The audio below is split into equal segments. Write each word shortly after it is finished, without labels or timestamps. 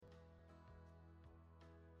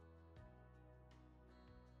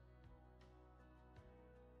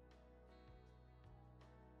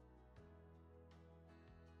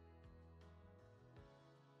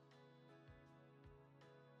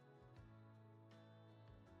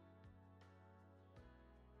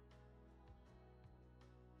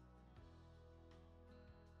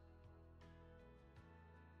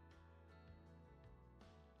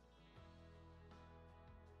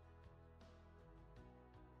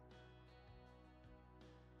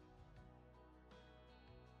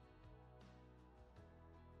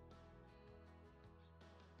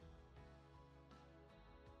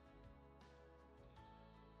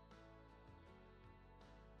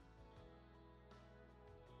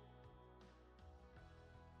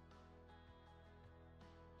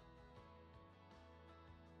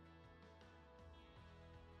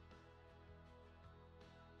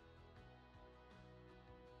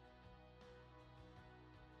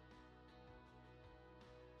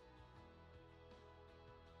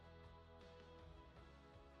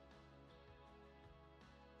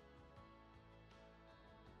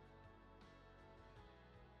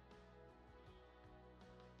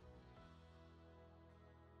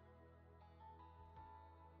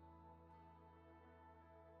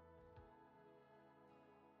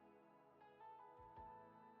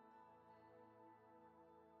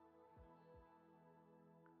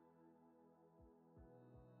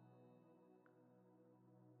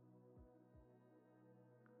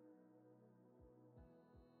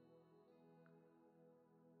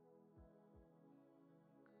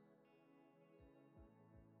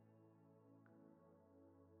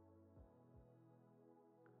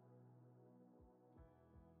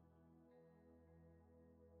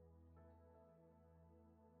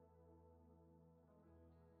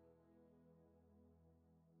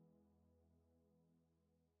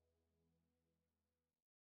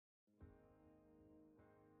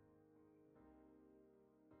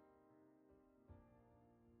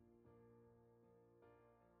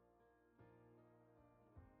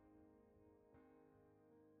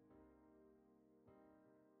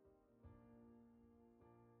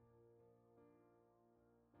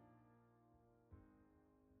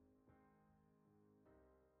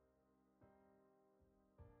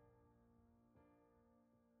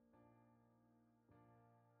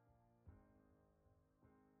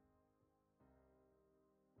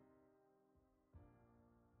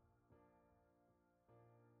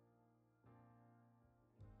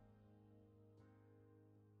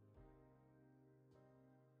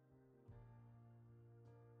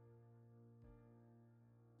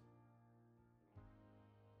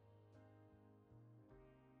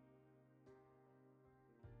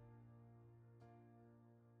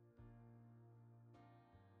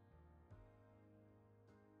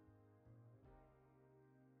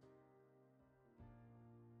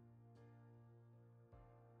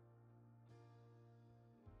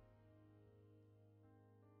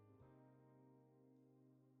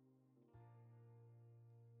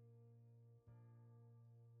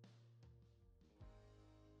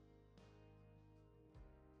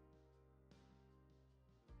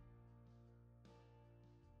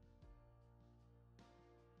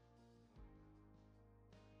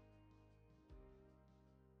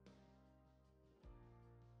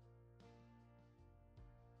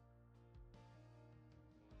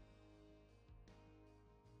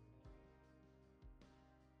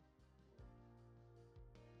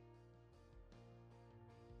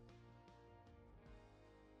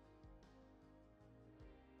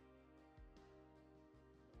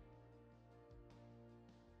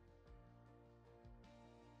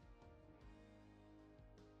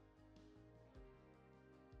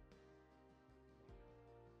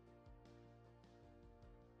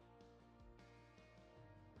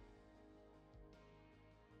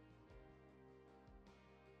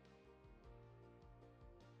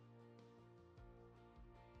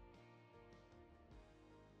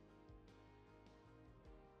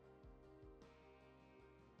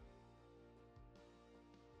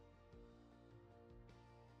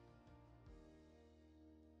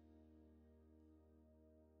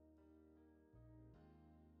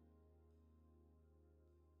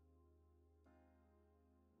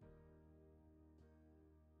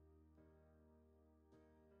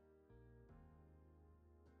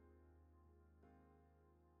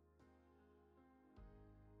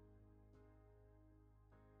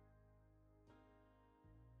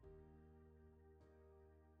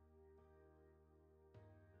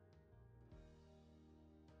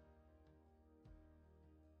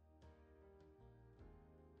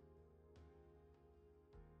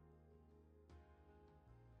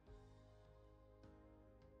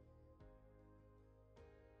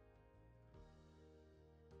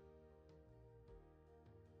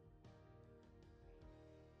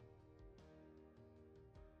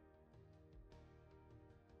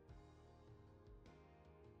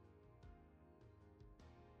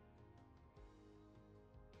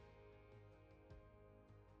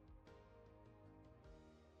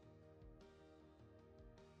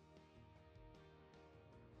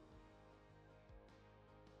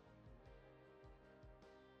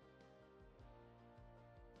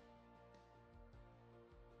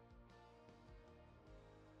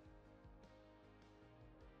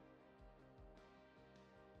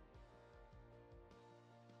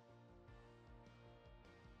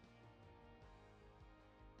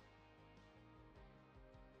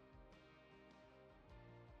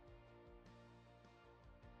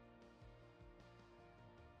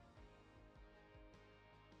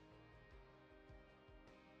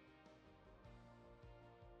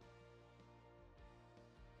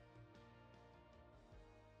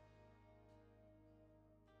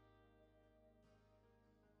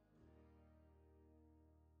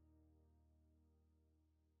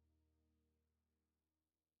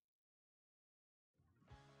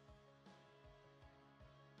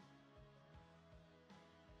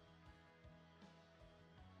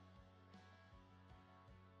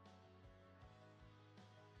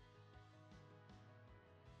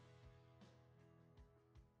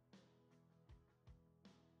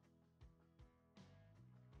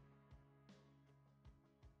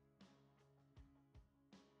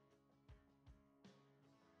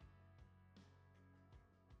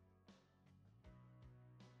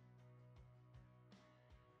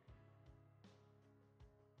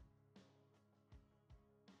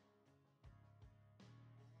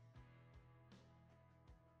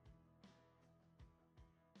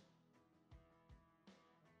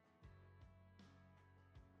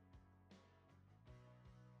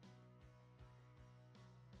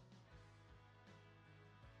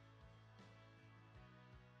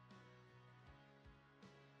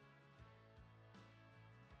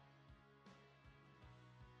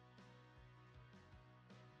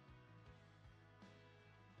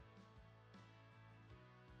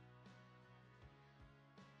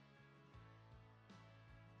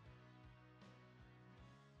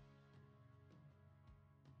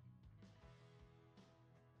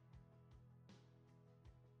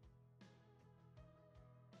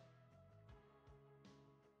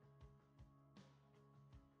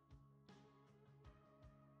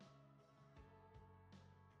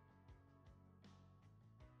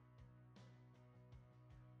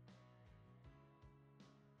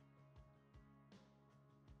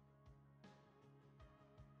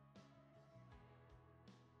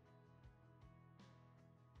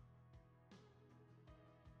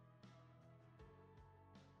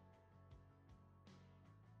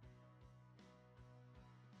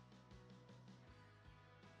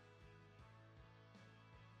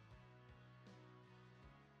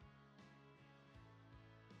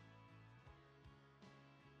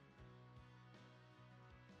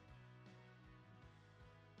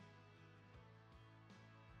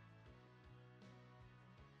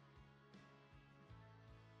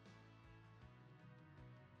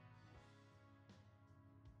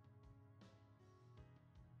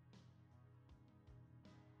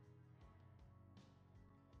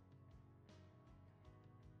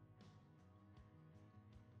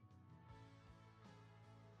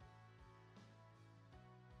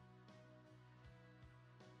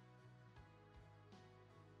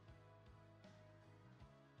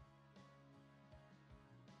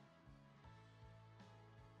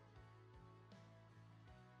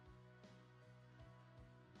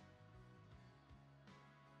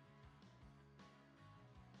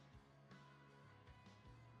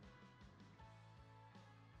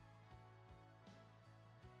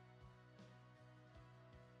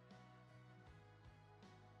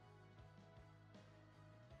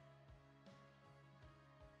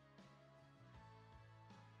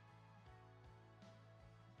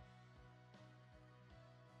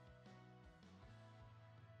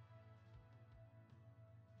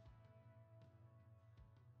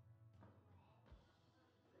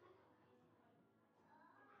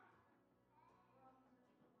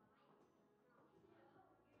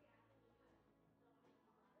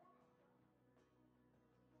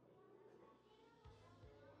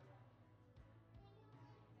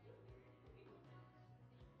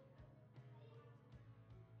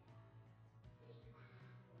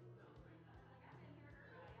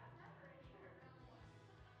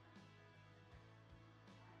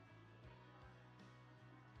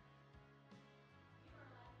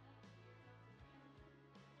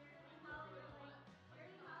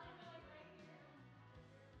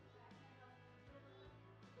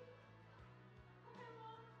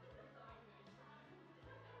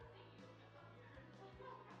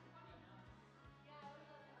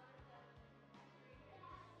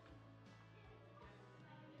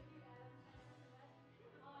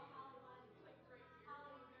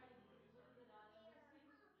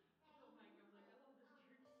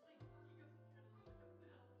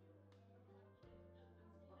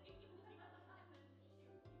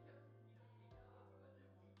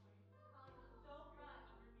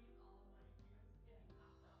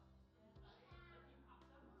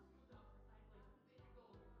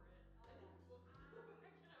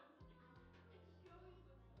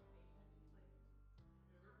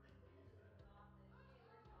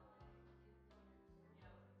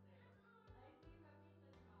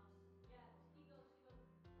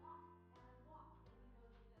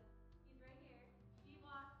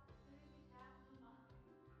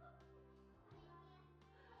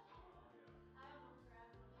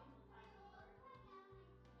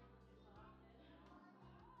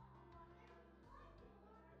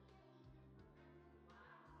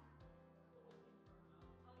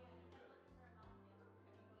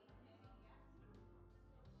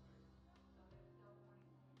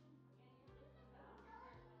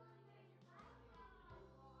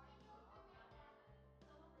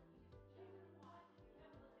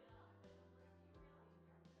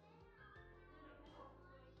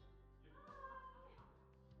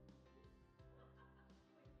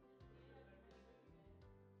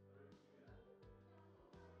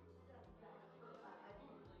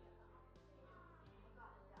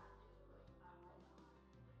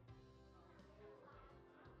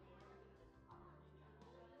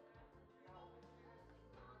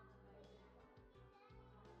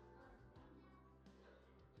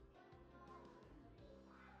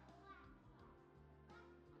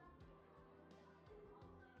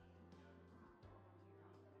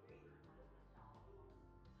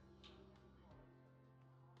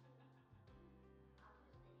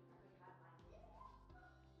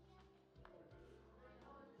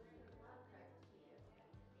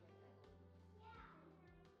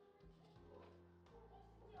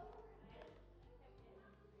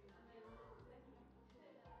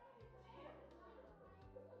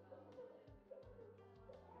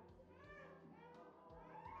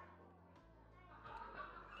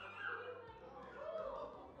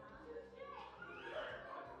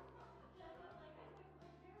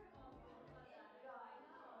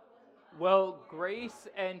Well, grace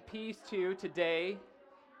and peace to you today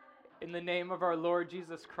in the name of our Lord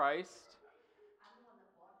Jesus Christ.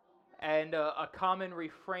 And a common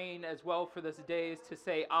refrain as well for this day is to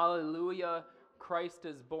say, Alleluia, Christ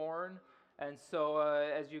is born. And so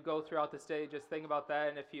as you go throughout this day, just think about that.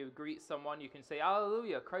 And if you greet someone, you can say,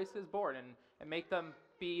 Alleluia, Christ is born. And make them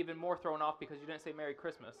be even more thrown off because you didn't say Merry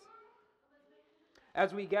Christmas.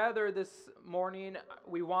 As we gather this morning,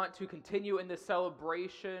 we want to continue in this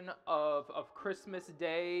celebration of Christmas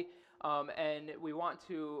Day, and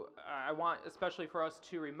I want especially for us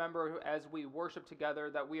to remember as we worship together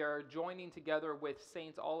that we are joining together with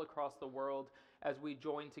saints all across the world as we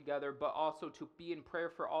join together, but also to be in prayer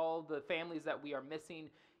for all the families that we are missing,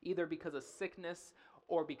 either because of sickness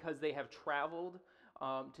or because they have traveled,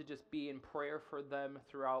 to just be in prayer for them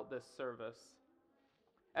throughout this service.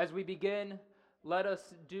 As we begin, let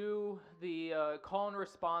us do the call and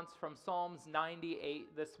response from Psalms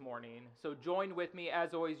 98 this morning. So join with me.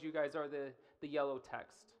 As always, you guys are the yellow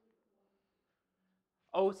text.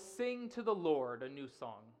 Oh, sing to the Lord a new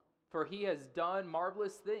song, for he has done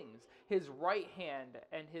marvelous things. His right hand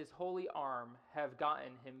and his holy arm have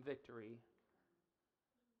gotten him victory.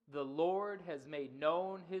 The Lord has made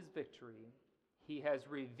known his victory. He has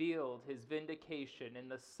revealed his vindication in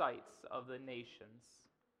the sights of the nations.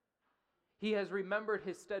 He has remembered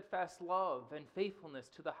his steadfast love and faithfulness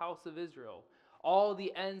to the house of Israel. All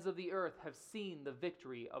the ends of the earth have seen the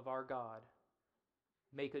victory of our God.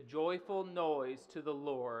 Make a joyful noise to the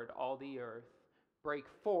Lord, all the earth. Break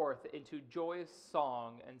forth into joyous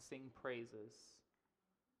song and sing praises.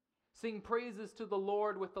 Sing praises to the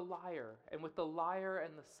Lord with the lyre, and with the lyre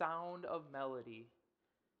and the sound of melody.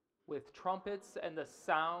 With trumpets and the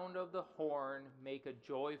sound of the horn, make a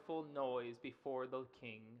joyful noise before the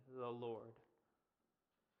King, the Lord.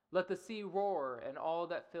 Let the sea roar and all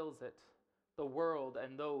that fills it, the world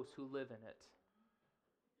and those who live in it.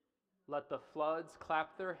 Let the floods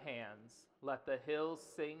clap their hands, let the hills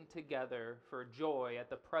sing together for joy at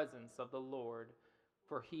the presence of the Lord.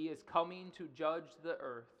 For he is coming to judge the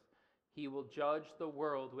earth. He will judge the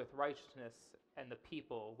world with righteousness and the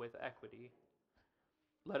people with equity.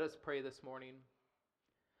 Let us pray this morning.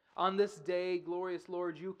 On this day, glorious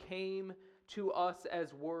Lord, you came to us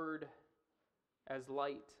as word, as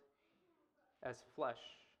light, as flesh.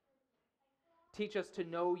 Teach us to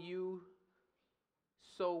know you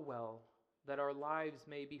so well that our lives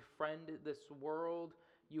may befriend this world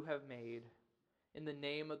you have made. In the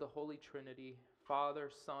name of the Holy Trinity,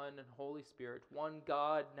 Father, Son, and Holy Spirit, one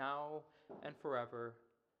God, now and forever.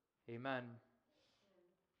 Amen.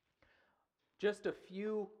 Just a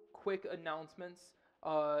few quick announcements.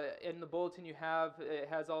 In the bulletin you have, it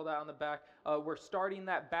has all that on the back. We're starting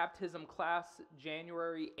that baptism class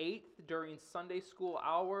January 8th during Sunday school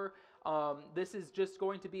hour. This is just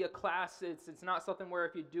going to be a class. It's not something where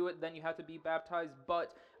if you do it, then you have to be baptized,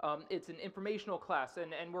 but it's an informational class,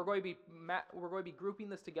 and we're going to be grouping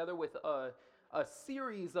this together with a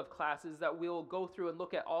series of classes that we'll go through and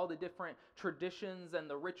look at all the different traditions and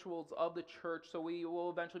the rituals of the church. So we will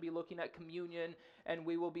eventually be looking at communion, and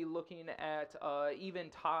we will be looking at even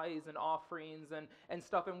tithes and offerings and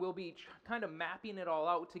stuff, and we'll be kind of mapping it all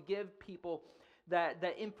out to give people that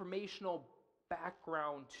informational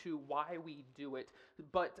background to why we do it.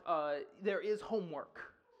 But there is homework.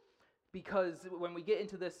 Because when we get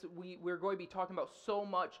into this, we're going to be talking about so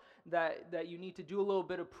much that you need to do a little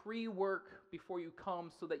bit of pre-work before you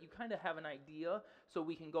come so that you kind of have an idea so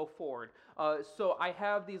we can go forward. So I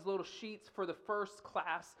have these little sheets for the first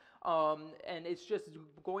class, and it's just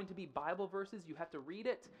going to be Bible verses. You have to read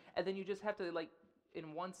it, and then you just have to,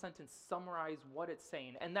 in one sentence, summarize what it's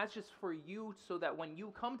saying. And that's just for you so that when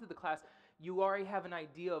you come to the class, you already have an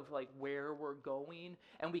idea of where we're going,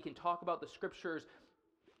 and we can talk about the scriptures.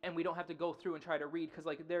 And we don't have to go through and try to read,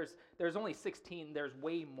 because there's only 16. There's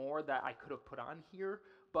way more that I could have put on here,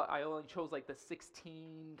 but I only chose the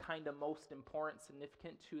 16 kind of most important,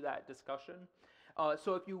 significant to that discussion.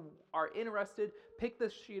 So if you are interested, pick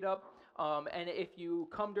this sheet up. And if you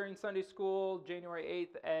come during Sunday school, January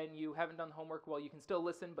 8th, and you haven't done homework, well, you can still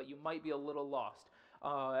listen, but you might be a little lost.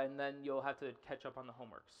 And then you'll have to catch up on the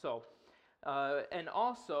homework. So, and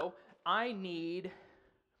also, I need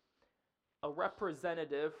a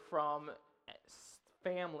representative from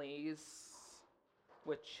families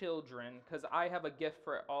with children, because I have a gift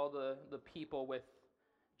for all the people with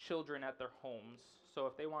children at their homes. So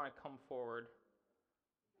if they want to come forward.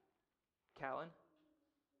 Callan,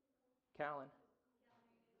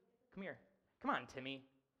 come here. Come on, Timmy.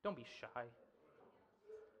 Don't be shy.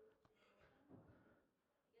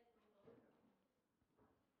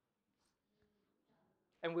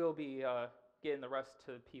 And we'll be getting the rest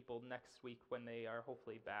to people next week when they are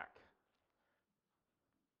hopefully back.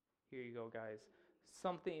 Here you go, guys.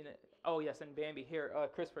 Something. Oh yes, and Bambi. Here,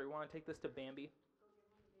 Christopher, you want to take this to Bambi?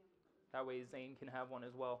 That way Zane can have one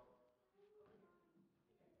as well.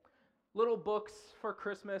 Little books for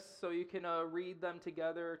Christmas, so you can read them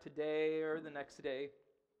together today or the next day.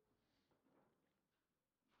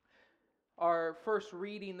 Our first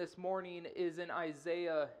reading this morning is in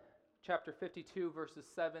Isaiah chapter 52, verses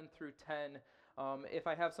 7 through 10. If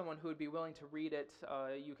I have someone who would be willing to read it,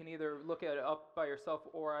 you can either look it up by yourself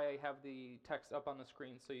or I have the text up on the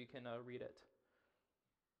screen so you can read it.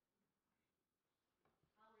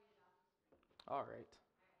 I'll read it off the screen. All right.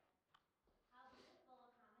 How beautiful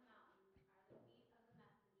upon the mountains are the feet of the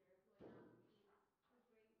messenger who announce peace,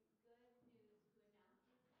 who bring good news,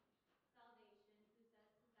 who announces salvation, who says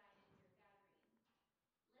to Zion,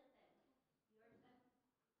 your God reigns.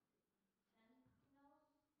 Listen, your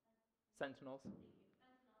Sentinels. Thank you.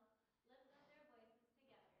 Sentinels lift up their voices together.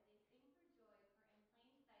 They sing for joy, for in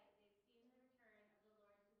plain sight they've seen the return of the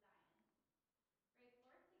Lord to Zion. Break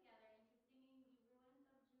forth together into singing, you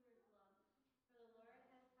ruins of Jerusalem, for the Lord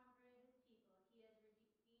has comforted his people. He has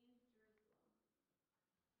redeemed Jerusalem.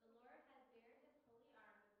 The Lord has bared his holy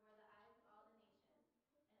arm before the eyes of all the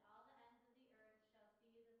nations, and all the ends of the earth shall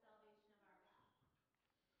see the salvation of our God.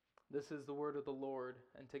 This is the word of the Lord,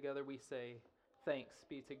 and together we say, thanks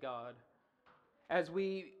be to God. As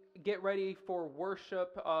we get ready for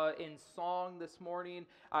worship in song this morning,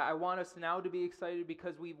 I want us now to be excited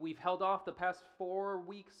because we've held off the past 4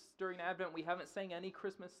 weeks during Advent. We haven't sang any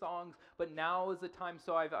Christmas songs, but now is the time.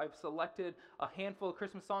 So I've selected a handful of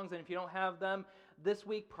Christmas songs, and if you don't have them this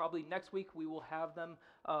week, probably next week we will have them.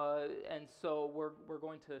 And so we're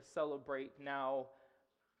going to celebrate now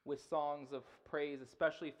with songs of praise,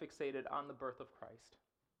 especially fixated on the birth of Christ.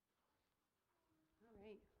 All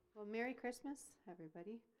right. Well, Merry Christmas,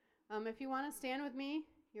 everybody. If you want to stand with me,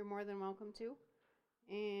 you're more than welcome to.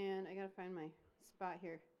 And I got to find my spot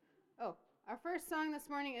here. Oh, our first song this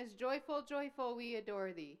morning is Joyful, Joyful, We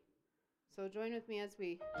Adore Thee. So join with me as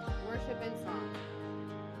we worship in song.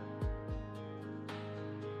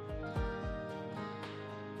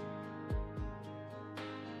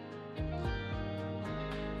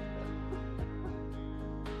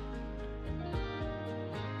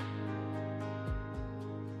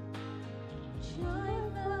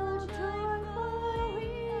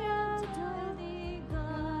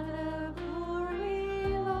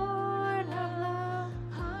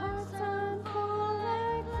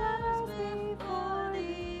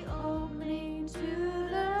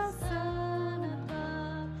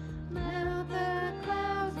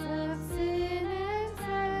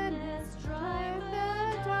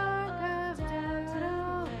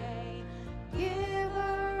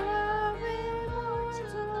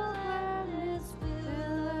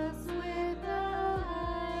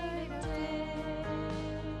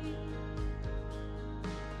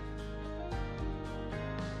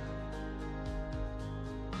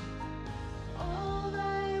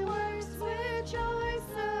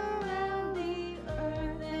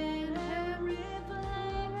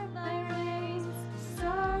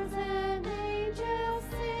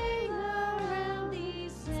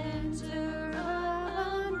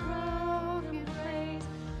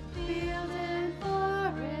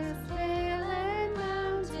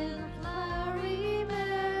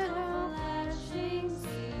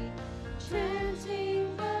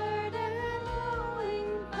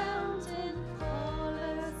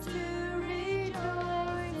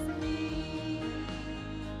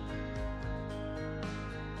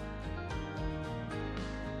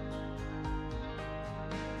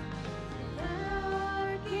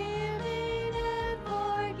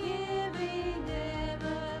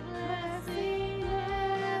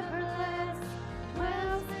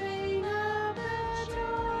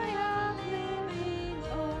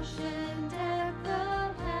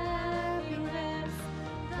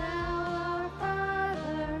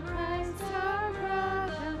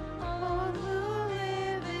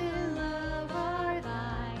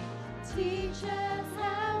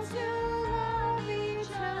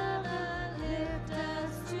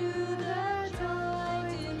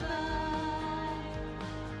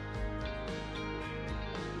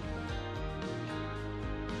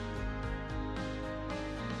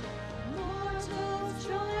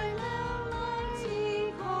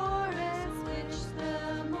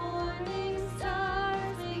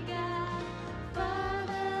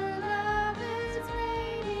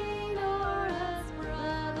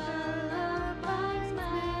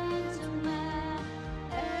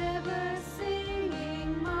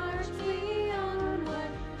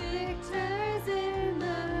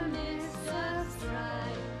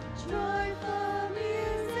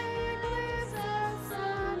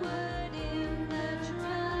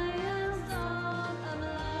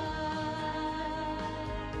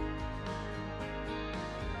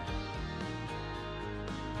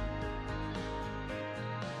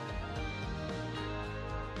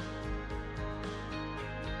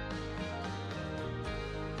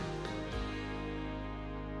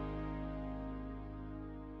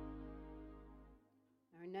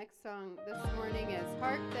 song this morning is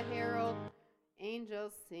Hark the Herald,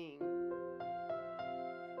 Angels Sing.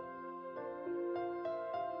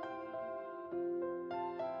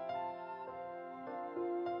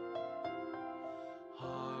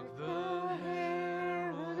 Hark the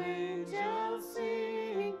herald angels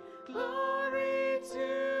sing, glory to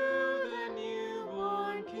the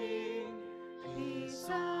newborn King. Peace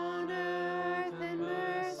on earth and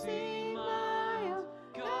mercy mild,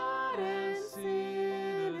 God and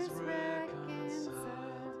sinners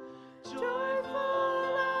reconciled. Joyful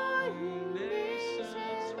all ye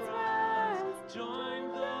nations rise, join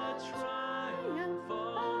the triumph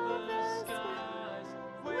of the skies.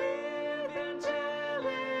 With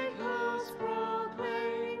angelic hosts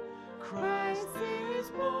proclaim, Christ is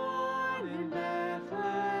born in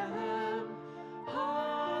Bethlehem.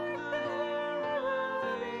 Hark the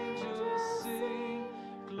herald angels sing,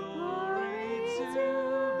 glory to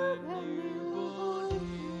the newborn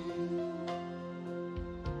King.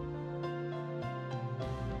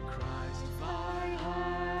 Christ by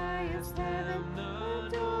highest heaven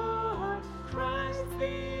adored, Christ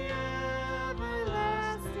the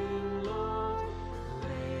everlasting Lord.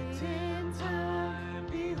 Late in time,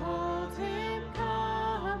 behold him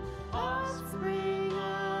come, offspring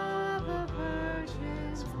of a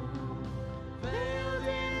virgin's womb. Veiled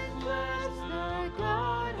in flesh, the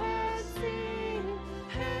Godhead sing,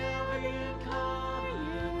 hail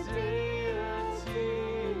incarnate deity.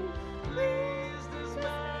 Pleased as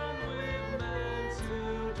man with man to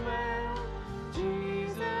dwell,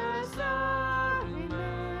 Jesus our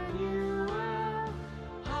Emmanuel.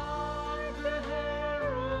 Hark the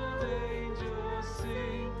herald angels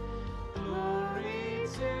sing, glory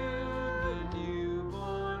to the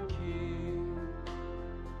newborn King.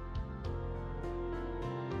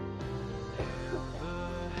 Hail the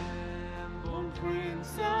hand-born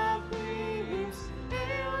Prince of Peace,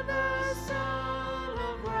 hail the Son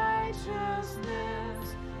of Righteousness.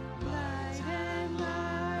 Light and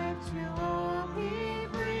life to all he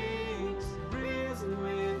brings, risen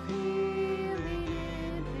with healing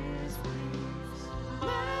in his wings.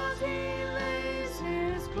 Now he lays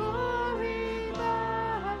his glory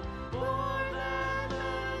by, born that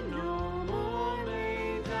man no more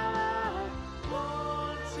may die.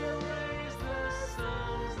 Born to raise the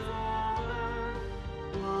sons of earth,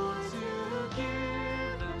 born to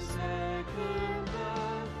give them second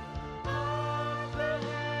birth. Hark the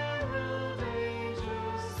herald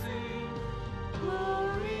angels sing,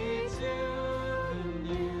 glory to the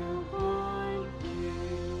newborn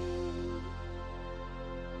King.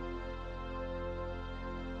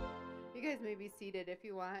 You guys may be seated if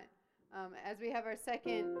you want. As we have our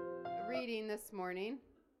second reading this morning,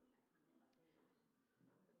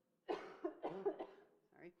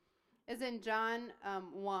 sorry, is in John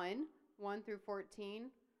 1 through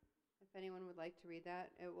 14. If anyone would like to read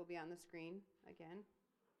that, it will be on the screen again.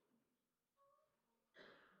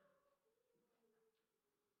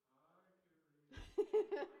 In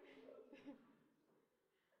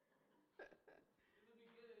the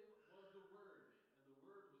beginning was the Word, and the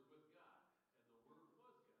Word was with God, and the Word was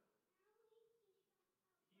God.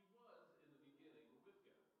 He was in the beginning with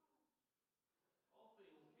God. All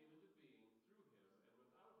things came into being through him, and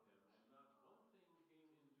without him, not one thing came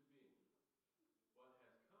into being. What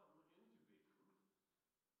has come into being,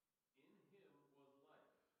 in him was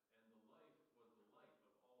life, and the life was the light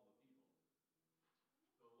of all the people.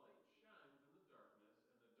 The light shines in the darkness,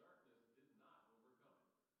 and the darkness did not overcome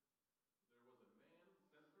it. There was a man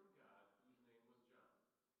sent from God whose name was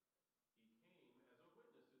John. He came as a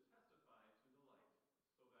witness to testify to the light,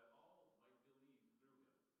 so that all might believe through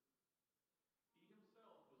him. He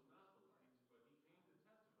himself was not the light, but he came to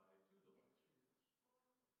testify to the light.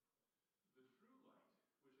 The true light,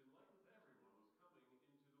 which enlightens everyone, was coming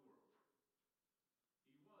into the world.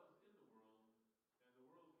 He was in the world, and the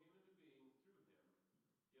world came into being through him,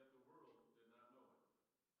 yet the world did not know him.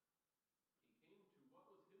 He came to what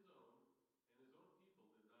was his own, and his own people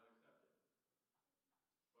did not accept him.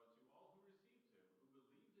 But to all who received him, who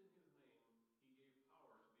believed in his name, he gave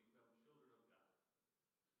power to become children of God,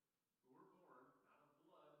 who were born not of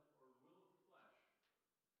blood or the will of the flesh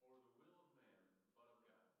or the will of man, but of God.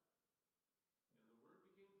 And the Word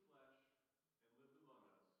became flesh and lived among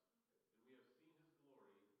us, and we have seen his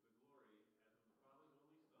glory, the glory as of the Father's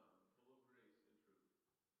only Son, full of grace and truth.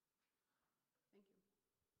 Thank you.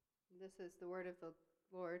 This is the word of the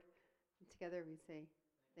Lord. And together we say,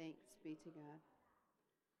 thanks be to God.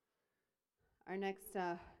 Our next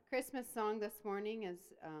Christmas song this morning is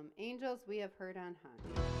Angels We Have Heard on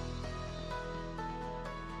High.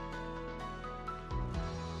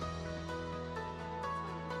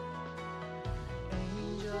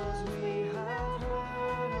 Angels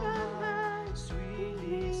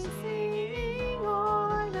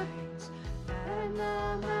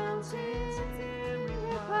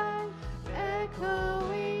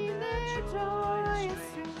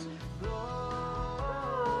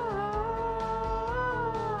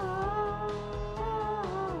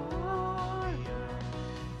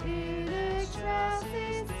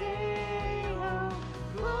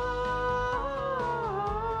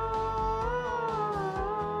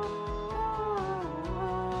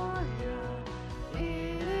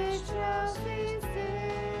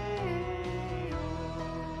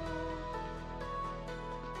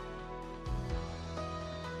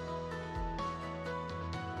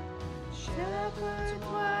Shepherds,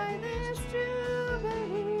 why this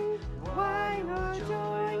jubilee? Why your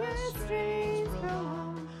joyous strains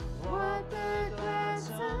prolong? What the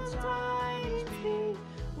gladsome tidings be,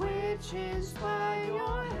 which inspire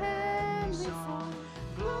your heavenly song?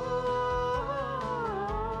 Gloria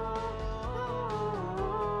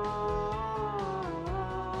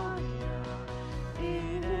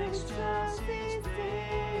in excelsis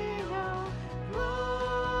Deo.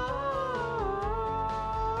 Gloria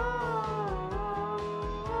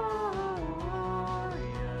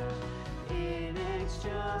in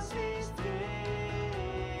excelsis Deo.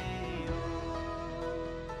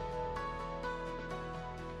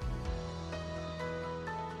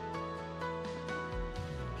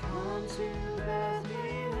 Come to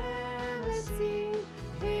Bethlehem and see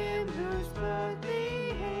him whose birth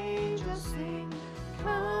the angels sing.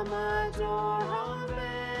 Come adore on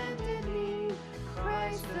bended knee,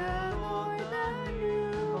 Christ the Lord, the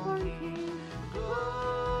newborn King. Gloria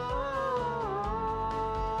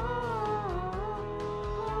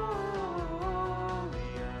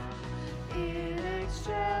in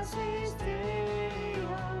excelsis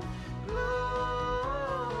Deo. Gloria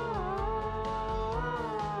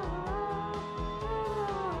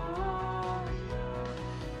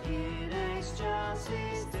in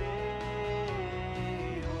excelsis Deo.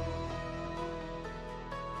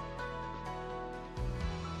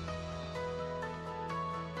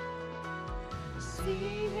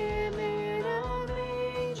 See him in a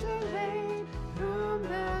manger laid, whom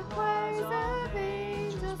the choirs of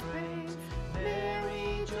angels praise.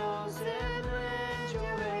 Mary, Joseph, lend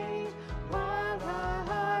your aid, while our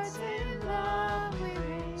hearts in love we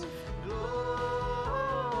raise. Gloria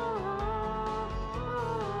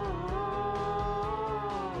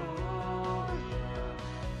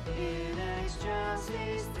in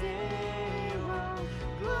excelsis Deo.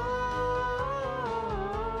 Gloria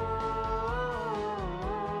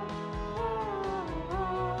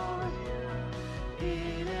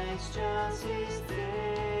in excelsis Deo.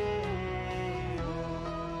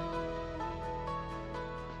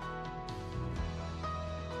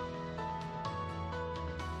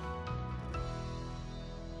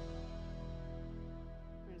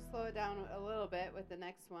 We're going to slow it down a little bit with the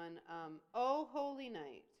next one. Oh, Holy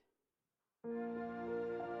Night.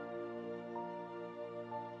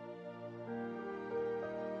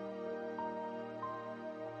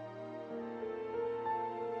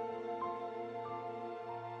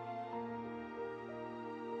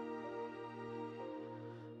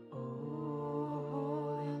 Oh,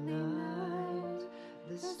 holy night,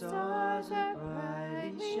 the stars are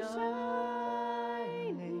brightly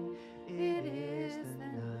shining. It is the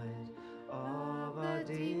night of our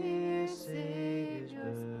dear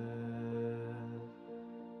Savior's birth.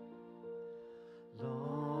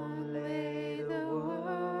 Long lay the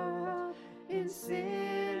world in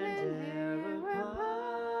sin and error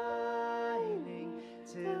pining,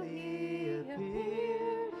 till He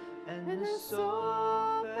appeared and the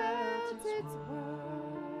soul felt its worth.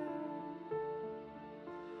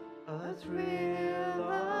 A thrill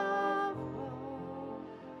of hope,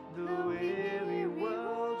 the weary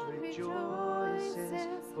world rejoices,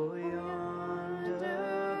 for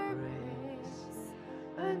yonder grace,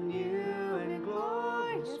 a new and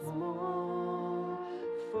glorious morn.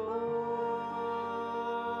 Fall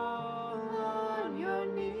on your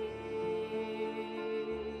knees,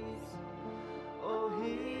 oh,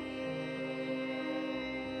 hear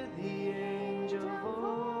the angel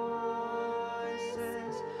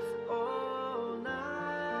voices. All night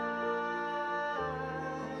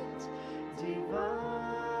divine,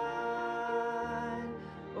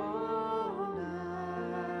 all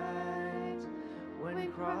night when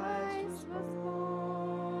Christ was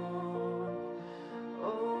born.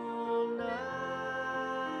 All night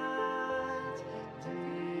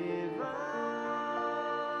divine,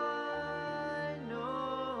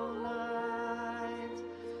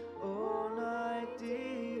 all night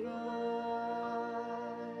divine.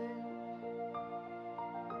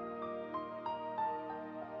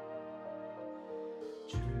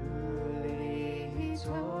 Truly He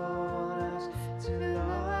told us to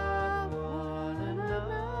love one another.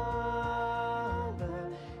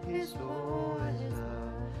 His law is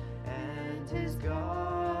love, and His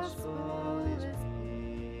gospel is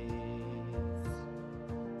peace.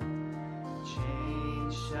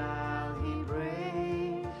 Chains shall He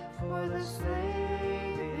break, for the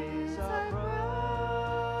slave is our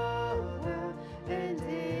brother, and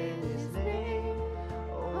in His name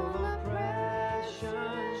all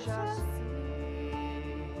oppression shall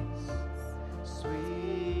cease.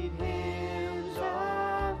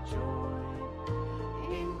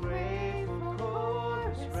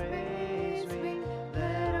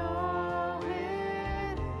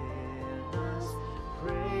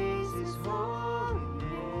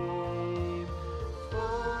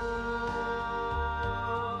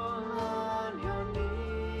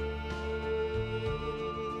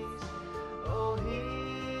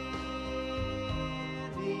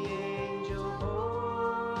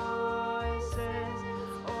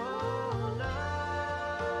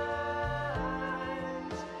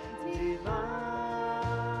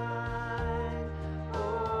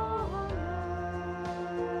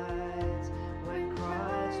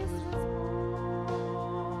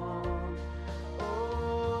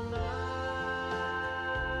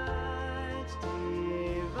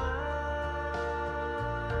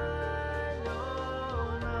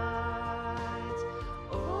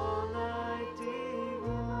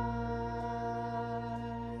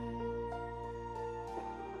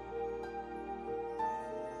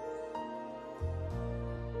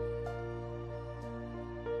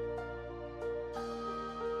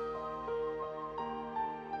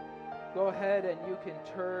 Go ahead and you can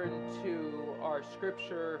turn to our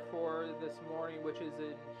scripture for this morning, which is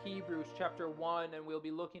in Hebrews chapter 1, and we'll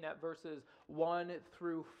be looking at verses 1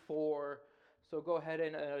 through 4. So go ahead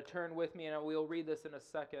and turn with me, and we'll read this in a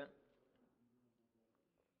second.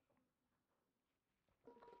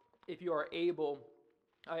 If you are able,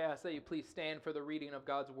 I ask that you please stand for the reading of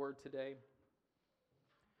God's word today.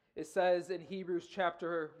 It says in Hebrews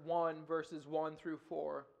chapter 1, verses 1 through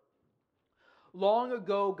 4. Long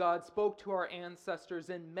ago, God spoke to our ancestors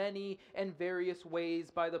in many and various ways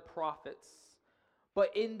by the prophets.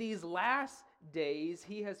 But in these last days,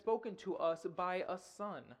 He has spoken to us by a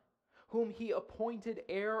Son, whom He appointed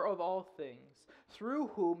heir of all things, through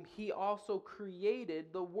whom He also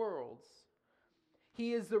created the worlds.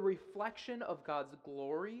 He is the reflection of God's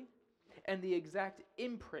glory and the exact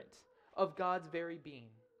imprint of God's very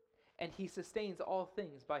being, and He sustains all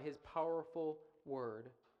things by His powerful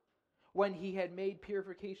word. When He had made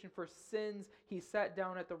purification for sins, He sat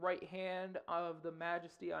down at the right hand of the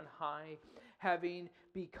Majesty on high, having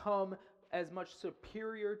become as much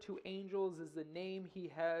superior to angels as the name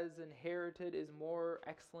He has inherited is more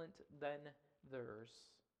excellent than theirs.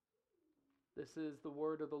 This is the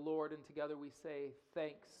word of the Lord, and together we say,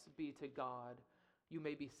 thanks be to God. You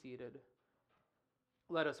may be seated.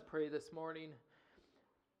 Let us pray this morning.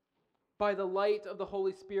 By the light of the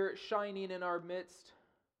Holy Spirit shining in our midst,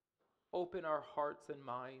 open our hearts and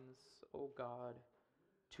minds, O God,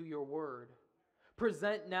 to your word.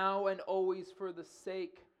 Present now and always for the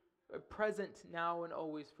sake, present now and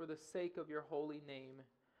always for the sake of your holy name.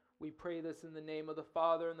 We pray this in the name of the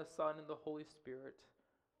Father, and the Son, and the Holy Spirit.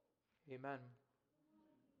 Amen.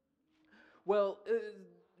 Well,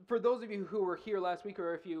 for those of you who were here last week,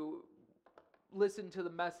 or if you listened to the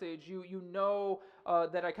message, you know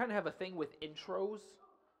that I kind of have a thing with intros.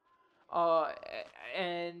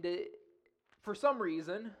 And for some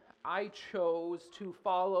reason, I chose to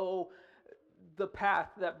follow the path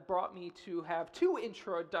that brought me to have two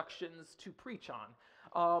introductions to preach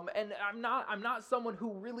on. And I'm not someone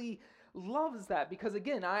who really loves that, because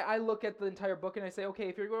again, I look at the entire book and I say, okay,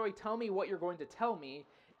 if you're going to tell me what you're going to tell me,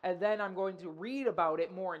 and then I'm going to read about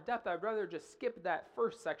it more in depth, I'd rather just skip that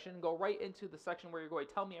first section and go right into the section where you're going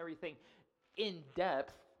to tell me everything in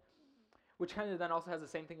depth. Which kind of then also has the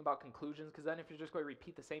same thing about conclusions, because then if you're just going to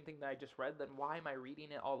repeat the same thing that I just read, then why am I reading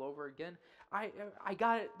it all over again? I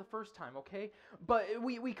got it the first time, okay? But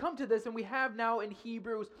we come to this, and we have now in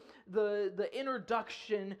Hebrews the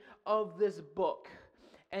introduction of this book.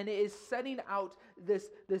 And it is setting out this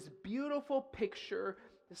beautiful picture,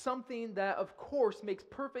 something that, of course, makes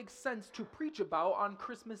perfect sense to preach about on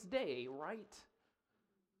Christmas Day, right?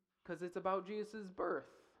 Because it's about Jesus' birth.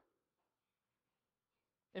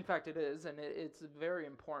 In fact, it is, and it's very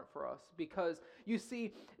important for us, because you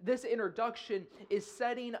see, this introduction is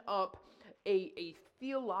setting up a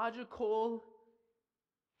theological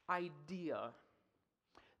idea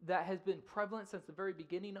that has been prevalent since the very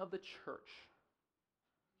beginning of the church,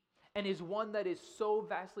 and is one that is so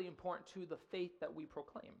vastly important to the faith that we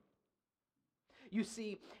proclaim. You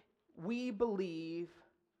see, we believe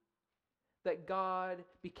that God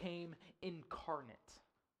became incarnate.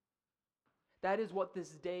 That is what this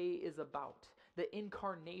day is about, the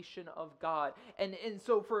incarnation of God. And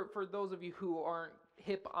so for those of you who aren't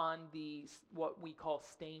hip on the what we call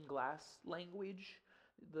stained glass language,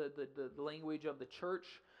 the language of the church,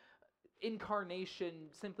 incarnation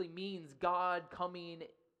simply means God coming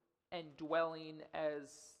and dwelling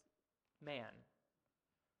as man.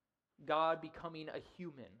 God becoming a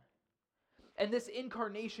human. And this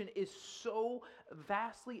incarnation is so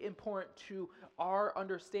vastly important to our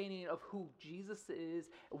understanding of who Jesus is,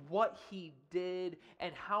 what He did,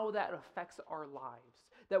 and how that affects our lives,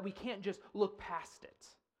 that we can't just look past it.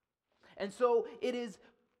 And so it is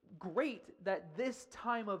great that this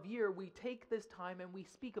time of year we take this time and we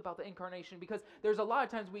speak about the incarnation, because there's a lot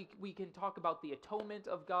of times we can talk about the atonement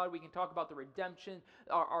of God, we can talk about the redemption,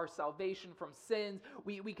 our salvation from sins,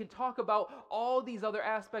 we can talk about all these other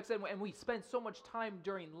aspects, and we spend so much time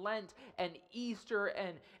during Lent and Easter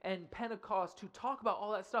and Pentecost to talk about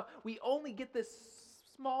all that stuff. We only get this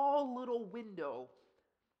small little window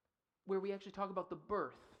where we actually talk about the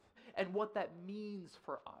birth and what that means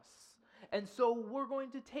for us. And so we're going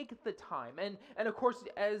to take the time. And of course,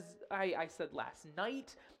 as I said last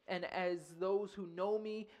night, and as those who know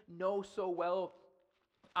me know so well,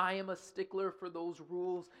 I am a stickler for those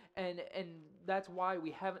rules. And that's why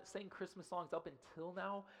we haven't sang Christmas songs up until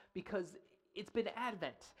now, because it's been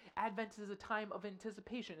Advent. Advent is a time of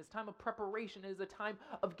anticipation. It's a time of preparation. It is a time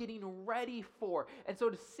of getting ready for. And so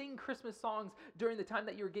to sing Christmas songs during the time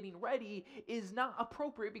that you're getting ready is not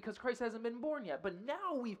appropriate because Christ hasn't been born yet. But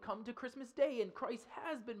now we've come to Christmas Day and Christ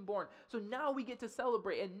has been born. So now we get to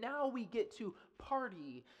celebrate and now we get to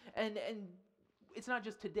party. And it's not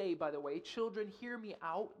just today, by the way. Children, hear me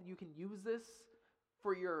out. You can use this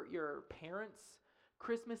for your parents.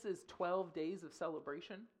 Christmas is 12 days of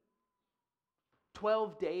celebration.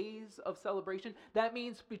 12 days of celebration. That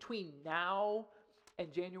means between now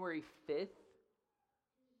and January 5th,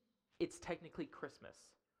 it's technically Christmas.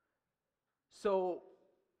 So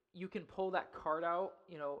you can pull that card out,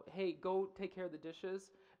 hey, go take care of the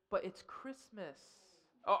dishes, but it's Christmas.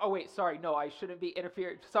 Oh wait, sorry, no, I shouldn't be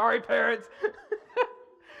interfering. Sorry, parents.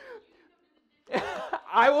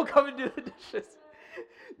 I will come and do the dishes.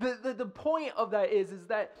 The point of that is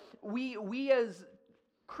that we as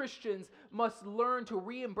Christians must learn to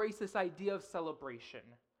re-embrace this idea of celebration,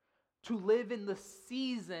 to live in the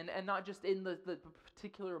season and not just in the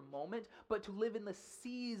particular moment, but to live in the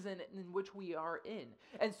season in which we are in.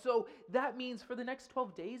 And so that means for the next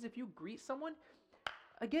 12 days, if you greet someone,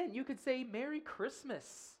 again, you could say Merry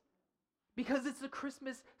Christmas because it's the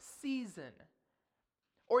Christmas season.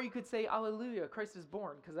 Or you could say, Alleluia, Christ is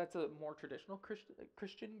born, because that's a more traditional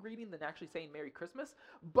Christian greeting than actually saying Merry Christmas.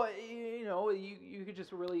 But, you could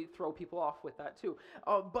just really throw people off with that too.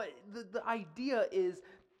 But the idea is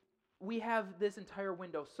we have this entire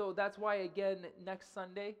window. So that's why, again, next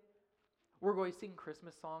Sunday, we're going to sing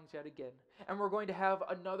Christmas songs yet again. And we're going to have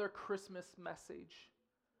another Christmas message.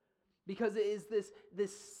 Because it is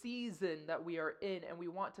this season that we are in, and we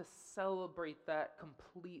want to celebrate that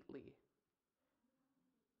completely.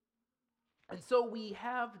 And so we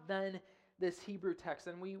have then this Hebrew text,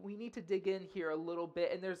 and we need to dig in here a little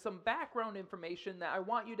bit. And there's some background information that I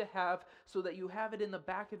want you to have so that you have it in the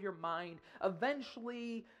back of your mind.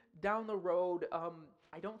 Eventually, down the road,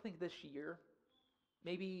 I don't think this year,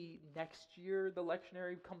 maybe next year, the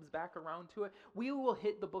lectionary comes back around to it. We will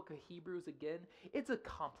hit the book of Hebrews again. It's a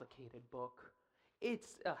complicated book.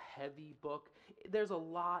 It's a heavy book. There's a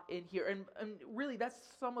lot in here. And really, that's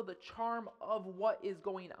some of the charm of what is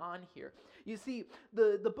going on here. You see,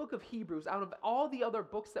 the book of Hebrews, out of all the other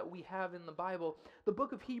books that we have in the Bible, the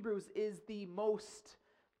book of Hebrews is the most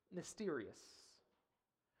mysterious.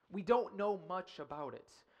 We don't know much about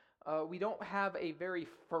it. We don't have a very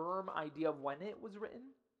firm idea of when it was written.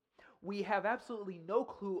 We have absolutely no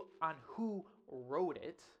clue on who wrote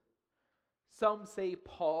it. Some say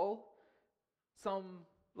Paul. Some,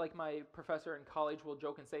 like my professor in college, will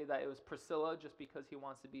joke and say that it was Priscilla just because he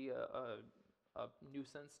wants to be a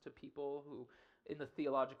nuisance to people who in the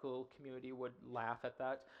theological community would laugh at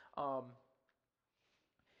that.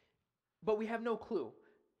 But we have no clue.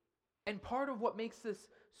 And part of what makes this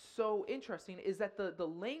so interesting is that the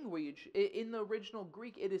language in the original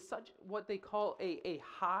Greek, it is such what they call a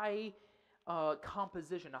high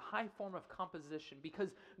composition, a high form of composition, because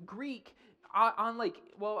Greek, I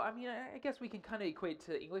guess we can kind of equate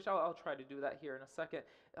to English. I'll try to do that here in a second.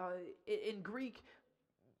 In Greek,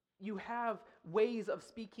 you have ways of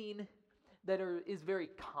speaking that is very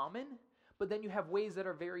common, but then you have ways that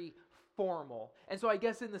are very formal. And so I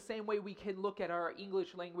guess in the same way we can look at our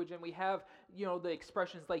English language and we have, the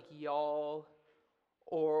expressions like y'all,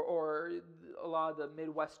 or a lot of the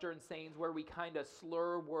Midwestern sayings where we kind of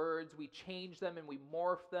slur words, we change them and we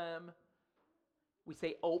morph them. We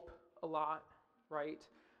say ope a lot, right?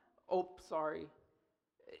 Ope, sorry.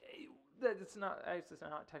 It's not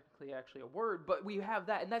technically actually a word, but we have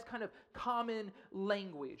that, and that's kind of common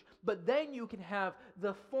language. But then you can have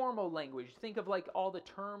the formal language. Think of like all the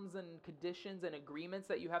terms and conditions and agreements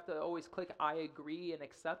that you have to always click I agree and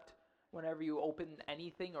accept whenever you open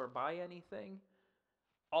anything or buy anything.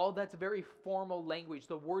 All that's very formal language.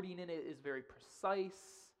 The wording in it is very precise.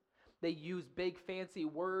 They use big fancy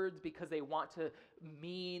words because they want to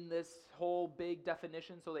mean this whole big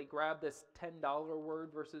definition. So they grab this $10 word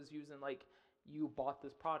versus using like, you bought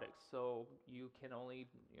this product, so you can only,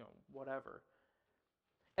 whatever.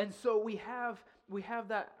 And so we have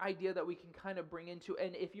that idea that we can kind of bring into,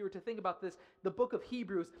 and if you were to think about this, the book of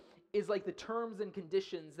Hebrews is like the terms and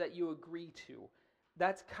conditions that you agree to.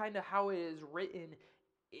 That's kind of how it is written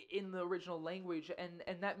in the original language, and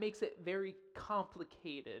that makes it very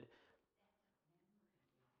complicated.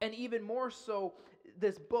 And even more so,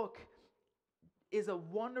 this book is a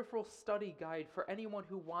wonderful study guide for anyone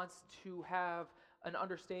who wants to have an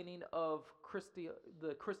understanding of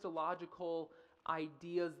the Christological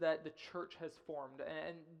ideas that the church has formed.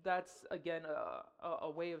 And that's, again, a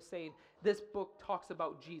way of saying this book talks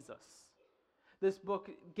about Jesus. This book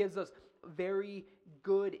gives us very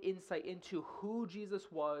good insight into who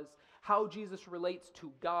Jesus was, how Jesus relates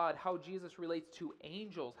to God, how Jesus relates to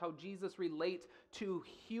angels, how Jesus relates to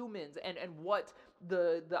humans, and what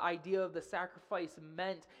the idea of the sacrifice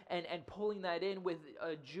meant, and pulling that in with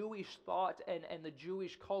a Jewish thought and the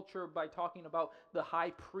Jewish culture by talking about the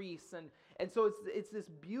high priests. And so it's this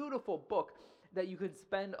beautiful book that you could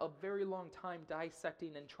spend a very long time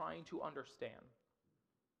dissecting and trying to understand.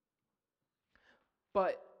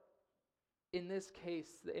 But in this case,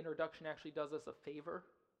 the introduction actually does us a favor,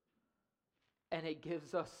 and it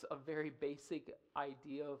gives us a very basic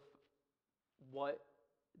idea of what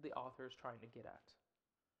the author is trying to get at.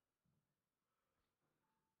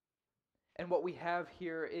 And what we have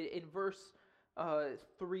here in verse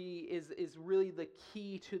 3 is really the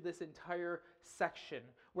key to this entire section,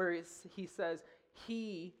 where he says,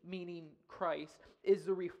 He, meaning Christ, is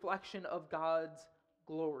the reflection of God's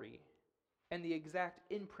glory and the exact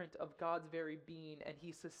imprint of God's very being, and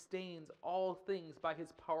He sustains all things by His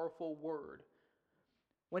powerful word.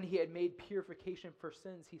 When He had made purification for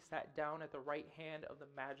sins, He sat down at the right hand of the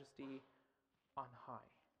Majesty on high.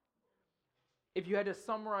 If you had to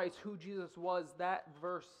summarize who Jesus was, that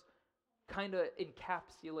verse kind of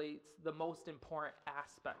encapsulates the most important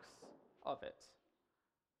aspects of it.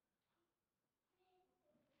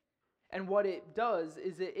 And what it does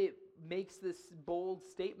is it makes this bold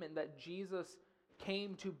statement that Jesus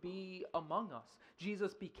came to be among us.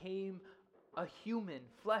 Jesus became a human,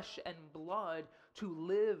 flesh and blood, to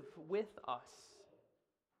live with us.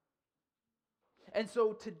 And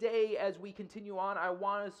so today, as we continue on, I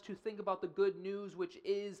want us to think about the good news, which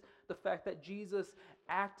is the fact that Jesus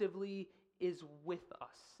actively is with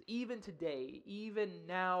us. Even today, even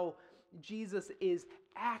now, Jesus is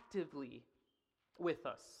actively with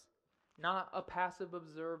us. Not a passive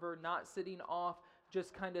observer, not sitting off,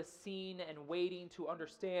 just kind of seeing and waiting to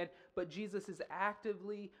understand, but Jesus is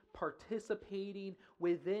actively participating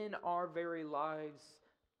within our very lives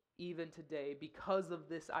even today because of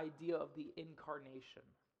this idea of the incarnation,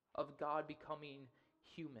 of God becoming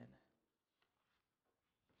human.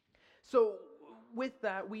 So with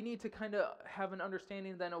that, we need to kind of have an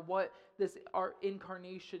understanding then of what our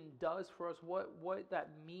incarnation does for us, what that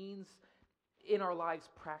means in our lives,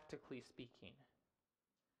 practically speaking.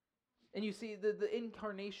 And you see, the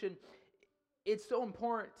incarnation, it's so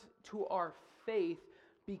important to our faith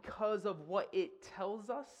because of what it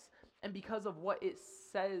tells us and because of what it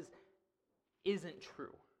says isn't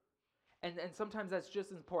true. And sometimes that's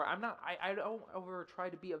just as important. I don't ever try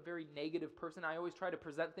to be a very negative person. I always try to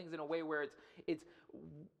present things in a way where it's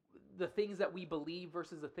the things that we believe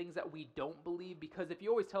versus the things that we don't believe, because if you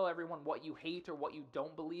always tell everyone what you hate or what you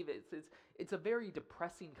don't believe, it's a very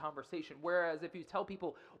depressing conversation. Whereas if you tell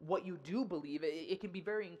people what you do believe, it can be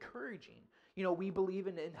very encouraging. You know, we believe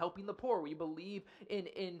in helping the poor. We believe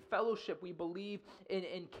in fellowship. We believe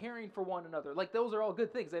in caring for one another. Like, those are all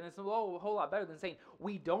good things, and it's a whole lot better than saying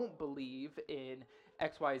we don't believe in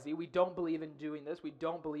XYZ. We don't believe in doing this. We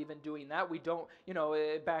don't believe in doing that. We don't,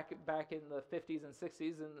 back in the 50s and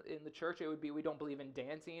 60s in the church, it would be we don't believe in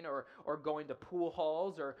dancing or going to pool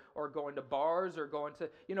halls or going to bars or going to,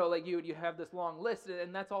 you have this long list,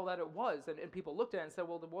 and that's all that it was. And people looked at it and said,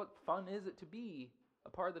 well, what fun is it to be a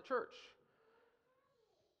part of the church?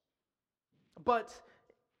 But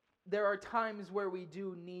there are times where we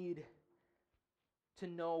do need to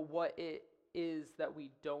know what it is that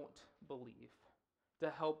we don't believe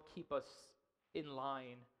to help keep us in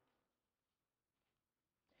line.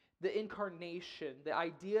 The incarnation, the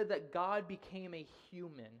idea that God became a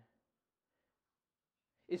human,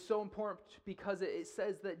 is so important because it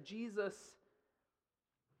says that Jesus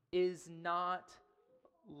is not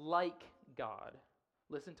like God.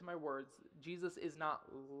 Listen to my words. Jesus is not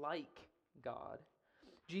like God.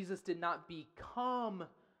 Jesus did not become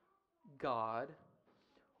God,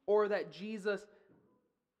 or that Jesus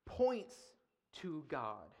points to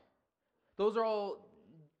God. Those are all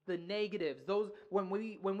the negatives. Those when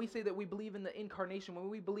we say that we believe in the incarnation, when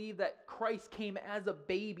we believe that Christ came as a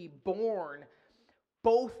baby, born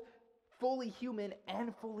both fully human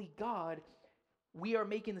and fully God, we are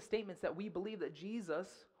making the statements that we believe that Jesus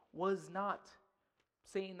was not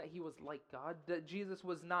saying that He was like God, that Jesus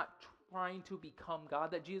was not trying to become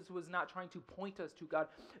God, that Jesus was not trying to point us to God.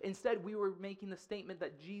 Instead, we were making the statement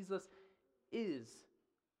that Jesus is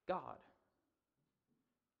God.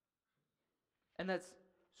 And that's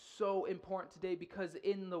so important today because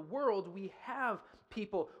in the world we have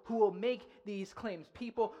people who will make these claims,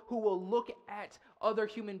 people who will look at other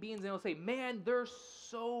human beings and will say, man, they're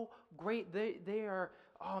so great. They are,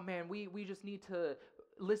 oh man, we just need to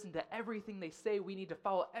listen to everything they say. We need to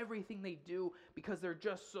follow everything they do because they're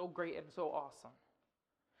just so great and so awesome.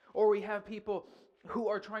 Or we have people who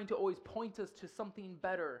are trying to always point us to something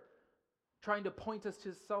better, trying to point us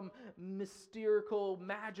to some mystical,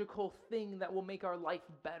 magical thing that will make our life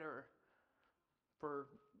better for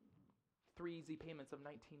 3 easy payments of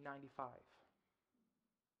 $19.95.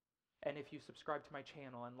 And if you subscribe to my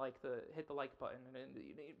channel and hit the like button,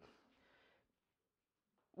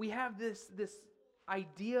 we have this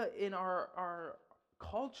idea in our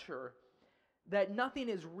culture that nothing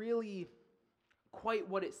is really quite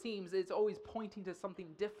what it seems. It's always pointing to something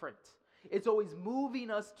different. It's always moving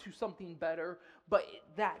us to something better, but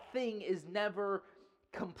that thing is never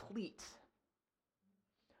complete.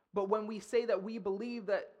 But when we say that we believe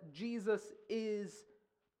that Jesus is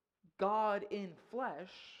God in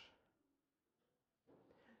flesh,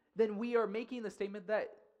 then we are making the statement that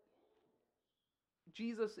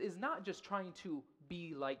Jesus is not just trying to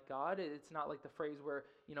be like God. It's not like the phrase where,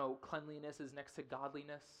 cleanliness is next to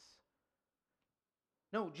godliness.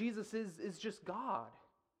 No, Jesus is just God.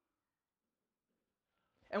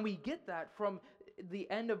 And we get that from the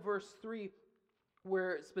end of verse 3,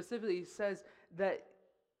 where it specifically says that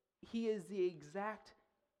he is the exact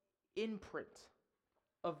imprint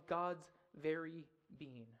of God's very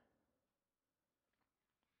being.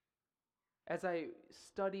 As I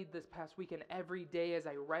studied this past week and every day as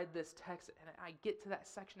I read this text, and I get to that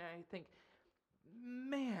section and I think,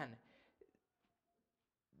 man,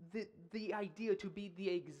 the idea to be the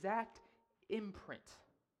exact imprint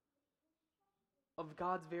of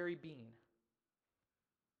God's very being.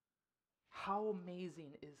 How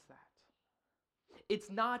amazing is that? It's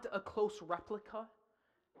not a close replica.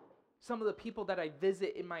 Some of the people that I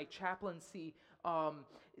visit in my chaplaincy,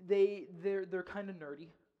 they're kind of nerdy.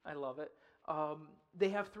 I love it. They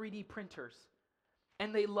have 3D printers.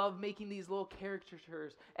 And they love making these little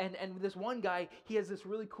caricatures. And this one guy, he has this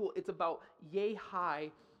really cool, it's about yay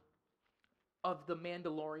high of the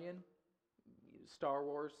Mandalorian, Star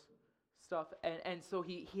Wars stuff. And so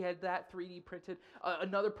he had that 3D printed.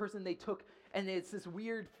 Another person they took, and it's this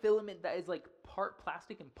weird filament that is like part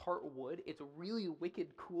plastic and part wood. It's really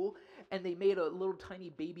wicked cool. And they made a little tiny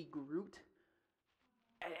baby Groot.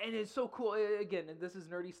 And it's so cool. Again, this is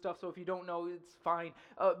nerdy stuff, so if you don't know, it's fine.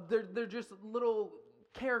 They're just little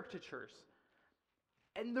caricatures.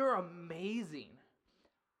 And they're amazing.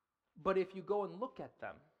 But if you go and look at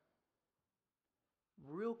them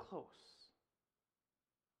real close,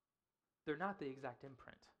 they're not the exact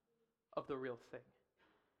imprint of the real thing.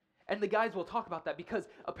 And the guys will talk about that because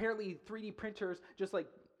apparently 3D printers, just like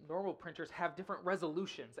normal printers, have different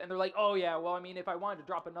resolutions. And they're like, oh yeah, well, I mean, if I wanted to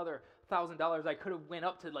drop another $1,000, I could have went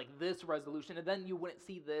up to like this resolution, and then you wouldn't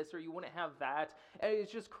see this, or you wouldn't have that. And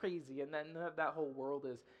it's just crazy. And then that whole world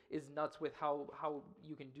is nuts with how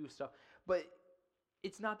you can do stuff. But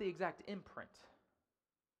it's not the exact imprint.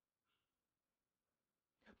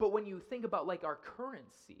 But when you think about like our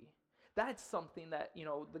currency, that's something that,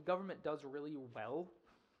 the government does really well.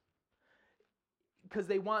 Because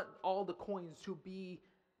they want all the coins to be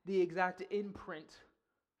the exact imprint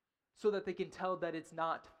so that they can tell that it's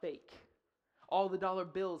not fake. All the dollar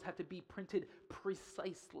bills have to be printed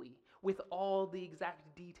precisely with all the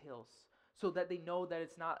exact details so that they know that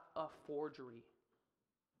it's not a forgery.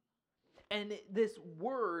 And this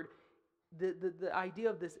word, the idea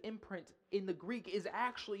of this imprint in the Greek is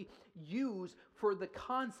actually used for the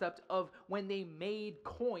concept of when they made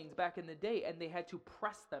coins back in the day and they had to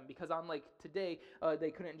press them, because unlike today,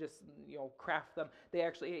 they couldn't just craft them. They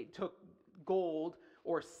actually took gold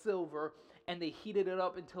or silver and they heated it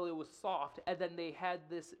up until it was soft, and then they had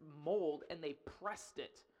this mold and they pressed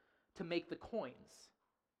it to make the coins.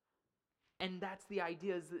 And that's the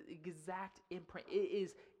idea, is the exact imprint.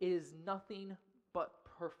 It is nothing but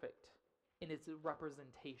perfect in its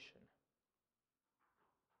representation.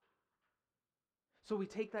 So we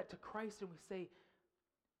take that to Christ and we say,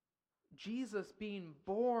 Jesus being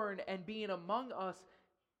born and being among us,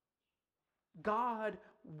 God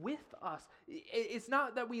with us. It's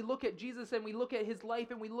not that we look at Jesus and we look at his life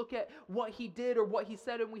and we look at what he did or what he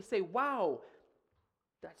said and we say, wow,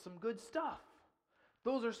 that's some good stuff.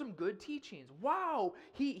 Those are some good teachings. Wow,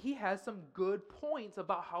 he has some good points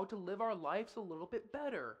about how to live our lives a little bit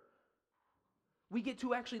better. We get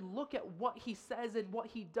to actually look at what he says and what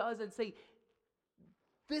he does and say,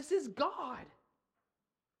 this is God.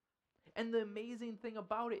 And the amazing thing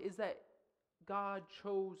about it is that God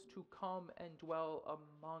chose to come and dwell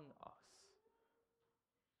among us.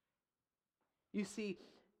 You see,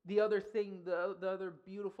 the other thing, the other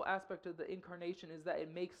beautiful aspect of the incarnation is that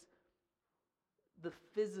it makes the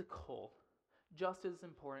physical just as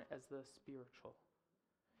important as the spiritual.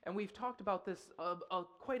 And we've talked about this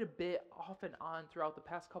quite a bit off and on throughout the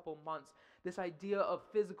past couple months, this idea of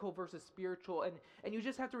physical versus spiritual. And you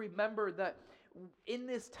just have to remember that in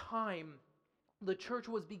this time, the church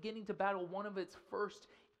was beginning to battle one of its first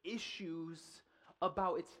issues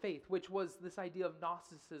about its faith, which was this idea of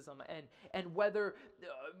Gnosticism and whether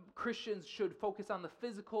Christians should focus on the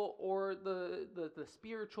physical or the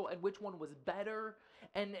spiritual, and which one was better.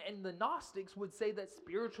 And the Gnostics would say that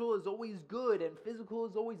spiritual is always good and physical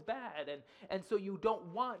is always bad. And so you don't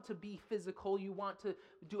want to be physical, you want to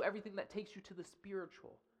do everything that takes you to the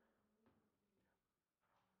spiritual.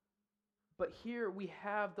 But here we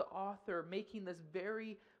have the author making this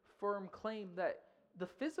very firm claim that the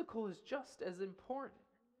physical is just as important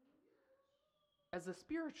as the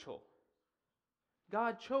spiritual.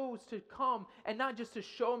 God chose to come and not just to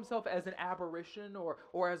show himself as an apparition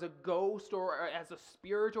or as a ghost or as a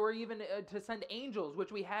spirit or even to send angels,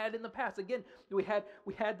 which we had in the past. Again, we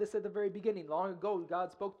had this at the very beginning. Long ago,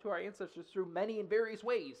 God spoke to our ancestors through many and various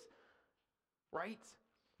ways, right?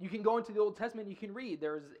 You can go into the Old Testament, you can read.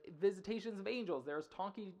 There's visitations of angels. There's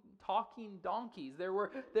talking donkeys. There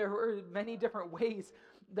were many different ways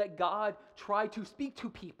that God tried to speak to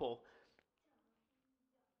people.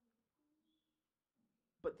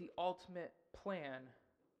 But the ultimate plan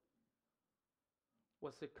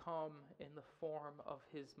was to come in the form of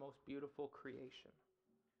his most beautiful creation.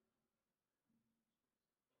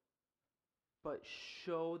 But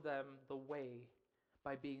show them the way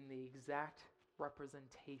by being the exact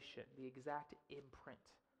representation, the exact imprint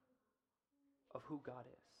of who God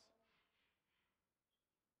is.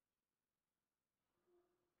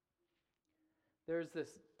 There's this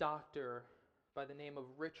doctor by the name of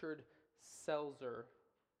Richard Selzer.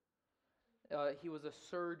 He was a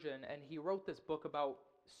surgeon, and he wrote this book about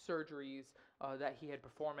surgeries that he had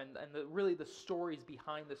performed, and really the stories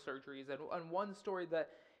behind the surgeries. And one story that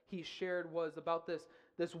he shared was about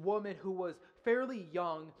this woman who was fairly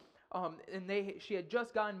young, and she had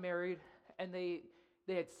just gotten married, and they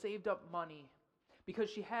had saved up money because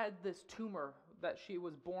she had this tumor that she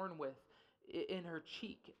was born with in her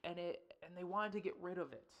cheek, and they wanted to get rid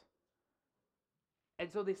of it.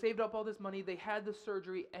 And so they saved up all this money, they had the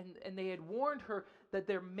surgery, and they had warned her that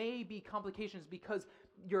there may be complications because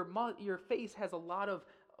your face has a lot of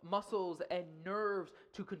muscles and nerves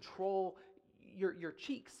to control your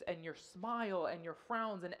cheeks and your smile and your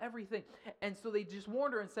frowns and everything. And so they just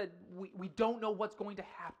warned her and said, we don't know what's going to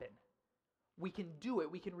happen. We can do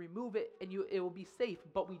it, we can remove it, and it will be safe,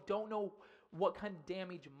 but we don't know what kind of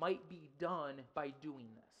damage might be done by doing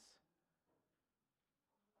this.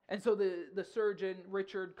 And so the surgeon,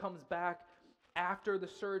 Richard, comes back after the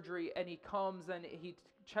surgery, and he comes and he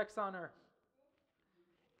checks on her.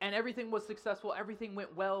 And everything was successful, everything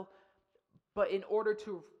went well, but in order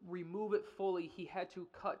to remove it fully, he had to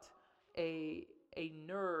cut a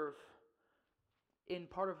nerve in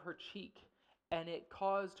part of her cheek, and it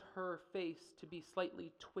caused her face to be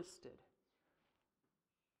slightly twisted.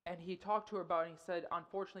 And he talked to her about it, and he said,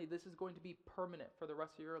 unfortunately, this is going to be permanent for the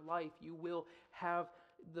rest of your life. You will have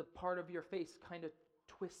the part of your face kind of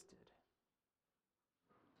twisted.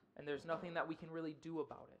 And there's nothing that we can really do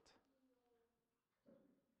about it.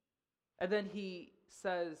 And then he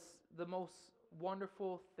says, the most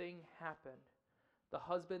wonderful thing happened. The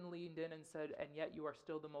husband leaned in and said, and yet you are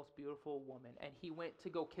still the most beautiful woman. And he went to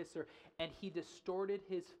go kiss her, and he distorted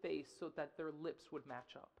his face so that their lips would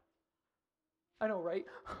match up. I know, right?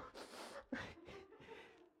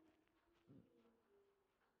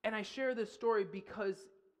 And I share this story because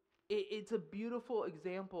it's a beautiful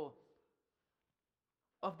example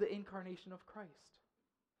of the incarnation of Christ.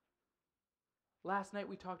 Last night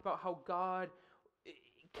we talked about how God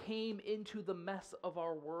came into the mess of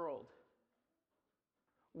our world.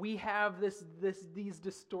 We have these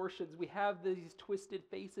distortions, we have these twisted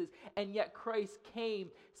faces, and yet Christ came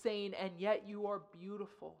saying, and yet you are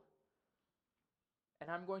beautiful. And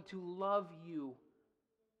I'm going to love you.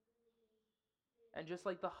 And just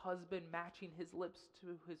like the husband matching his lips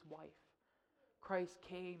to his wife, Christ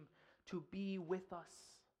came to be with us,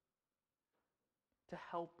 to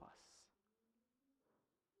help us.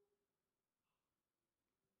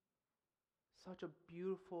 Such a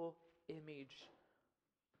beautiful image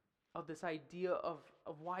of this idea of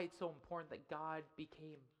why it's so important that God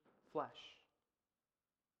became flesh.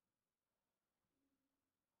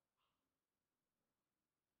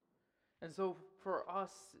 And so for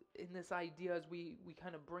us, in this idea, as we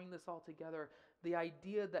kind of bring this all together, the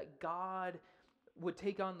idea that God would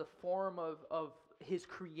take on the form of his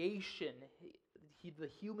creation, the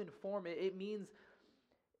human form, it means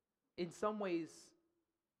in some ways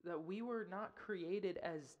that we were not created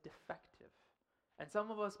as defective And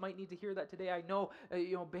some of us might need to hear that today. I know,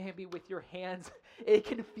 Bambi, with your hands, it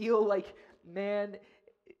can feel like, man,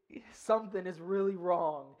 something is really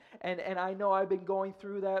wrong. And I know I've been going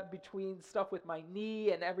through that between stuff with my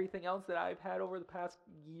knee and everything else that I've had over the past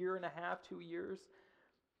year and a half, 2 years.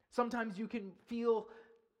 Sometimes you can feel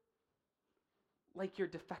like you're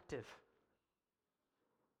defective.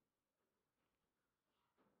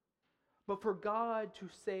 But for God to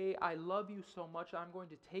say, I love you so much, I'm going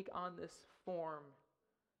to take on this form,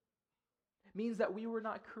 means that we were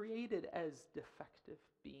not created as defective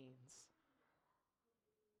beings.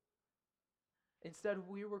 Instead,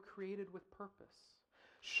 we were created with purpose.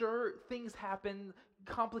 Sure, things happen,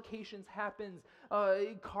 complications happen,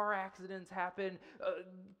 car accidents happen,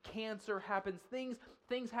 cancer happens,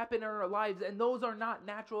 things happen in our lives, and those are not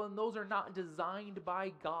natural and those are not designed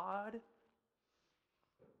by God.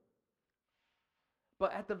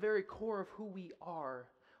 But at the very core of who we are,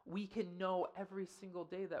 we can know every single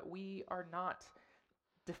day that we are not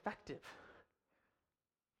defective.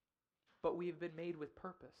 But we've been made with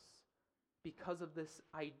purpose because of this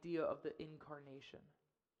idea of the incarnation.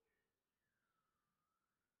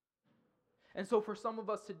 And so for some of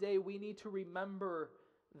us today, we need to remember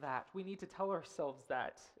that. We need to tell ourselves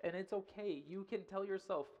that. And it's okay. You can tell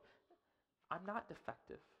yourself, I'm not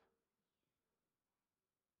defective.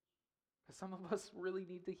 Because some of us really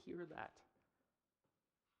need to hear that.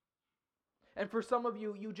 And for some of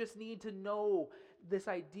you, you just need to know this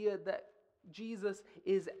idea that Jesus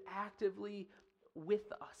is actively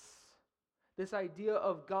with us. This idea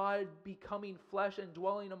of God becoming flesh and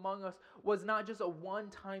dwelling among us was not just a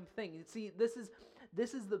one-time thing. See, this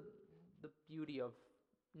is the beauty of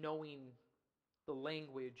knowing the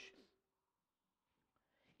language.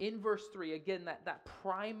 In verse 3, again, that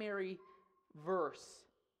primary verse,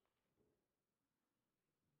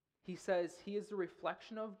 he says, he is the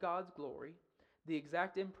reflection of God's glory, the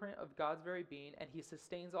exact imprint of God's very being, and he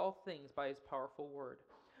sustains all things by his powerful word.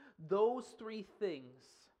 Those three things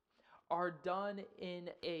are done in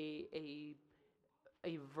a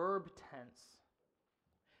verb tense.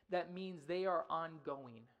 That means they are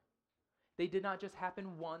ongoing. They did not just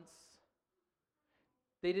happen once.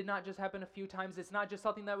 They did not just happen a few times. It's not just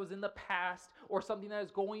something that was in the past or something that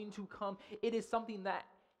is going to come. It is something that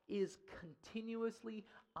is continuously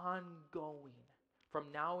ongoing from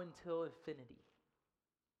now until infinity.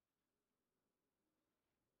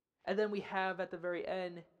 And then we have at the very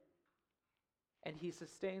end, and he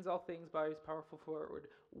sustains all things by his powerful word.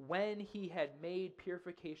 When he had made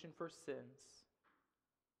purification for sins,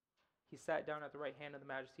 he sat down at the right hand of the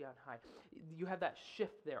Majesty on high. You have that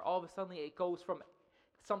shift there. All of a sudden it goes from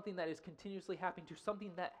something that is continuously happening to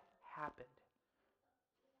something that happened.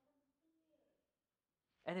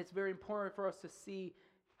 And it's very important for us to see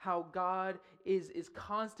how God is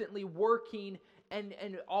constantly working, and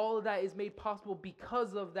all of that is made possible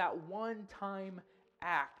because of that one-time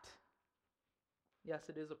act. Yes,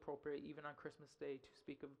 it is appropriate even on Christmas Day to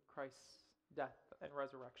speak of Christ's death and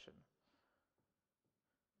resurrection.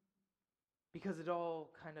 Because it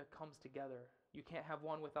all kind of comes together. You can't have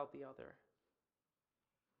one without the other.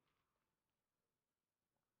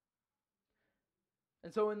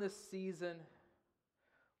 And so in this season,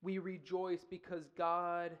 we rejoice because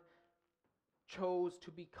God chose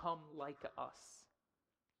to become like us.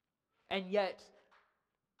 And yet,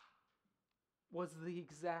 was the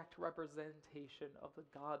exact representation of the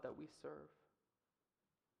God that we serve.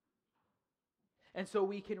 And so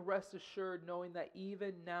we can rest assured knowing that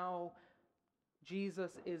even now,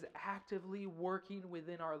 Jesus is actively working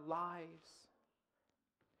within our lives.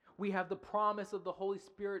 We have the promise of the Holy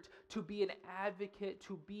Spirit to be an advocate,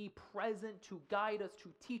 to be present, to guide us,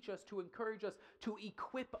 to teach us, to encourage us, to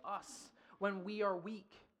equip us when we are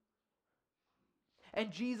weak. And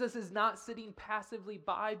Jesus is not sitting passively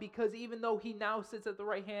by, because even though he now sits at the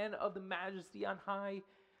right hand of the Majesty on high,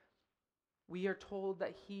 we are told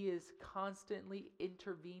that he is constantly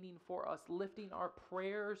intervening for us, lifting our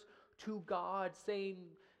prayers to God, saying,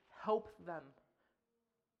 help them.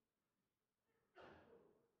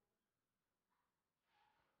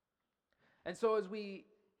 And so as we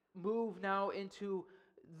move now into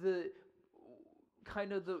the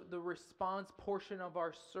kind of the response portion of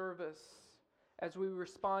our service, as we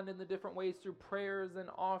respond in the different ways through prayers and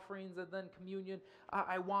offerings and then communion,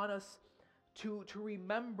 I want us to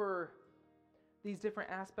remember these different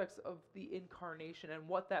aspects of the incarnation and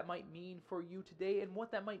what that might mean for you today and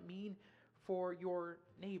what that might mean for your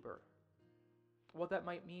neighbor, what that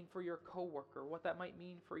might mean for your coworker, what that might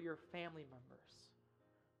mean for your family members,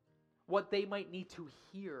 what they might need to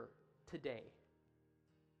hear today.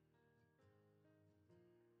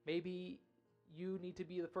 Maybe you need to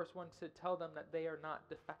be the first one to tell them that they are not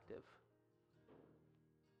defective.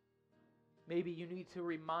 Maybe you need to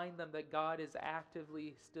remind them that God is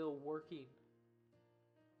actively still working.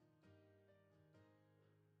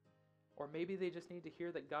 Or maybe they just need to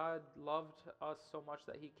hear that God loved us so much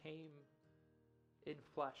that He came in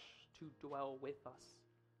flesh to dwell with us.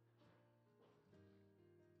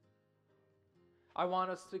 I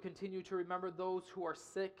want us to continue to remember those who are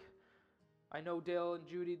sick. I know Dale and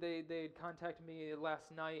Judy, they contacted me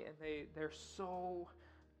last night, and they're so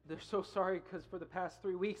sorry because for the past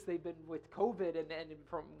 3 weeks they've been with COVID, and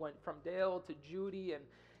from Dale to Judy,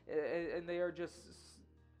 and they are just,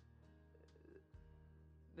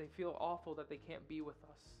 they feel awful that they can't be with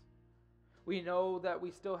us. We know that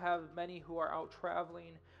we still have many who are out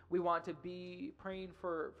traveling. We want to be praying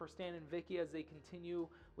for Stan and Vicky as they continue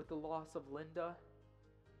with the loss of Linda.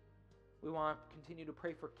 We want to continue to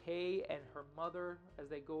pray for Kay and her mother as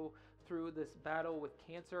they go through this battle with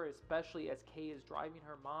cancer, especially as Kay is driving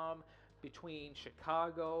her mom between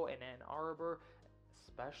Chicago and Ann Arbor,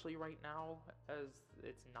 especially right now as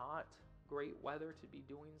it's not great weather to be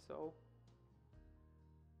doing so.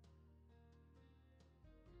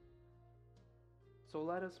 So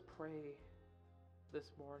let us pray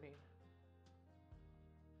this morning.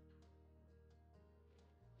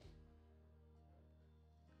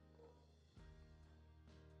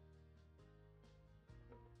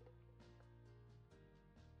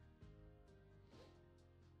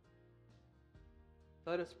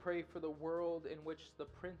 Let us pray for the world in which the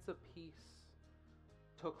Prince of Peace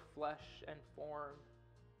took flesh and form,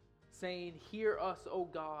 saying, "Hear us, O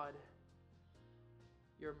God,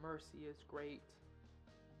 your mercy is great."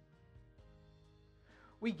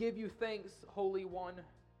 We give you thanks, Holy One,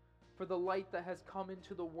 for the light that has come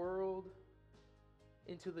into the world,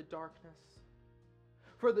 into the darkness,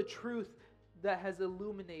 for the truth that has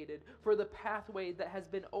illuminated, for the pathway that has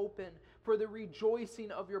been opened, for the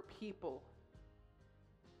rejoicing of your people.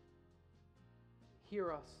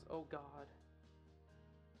 Hear us, O God.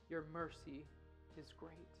 Your mercy is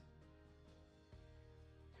great.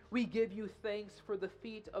 We give you thanks for the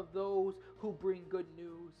feet of those who bring good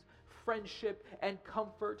news, friendship and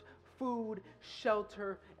comfort, food,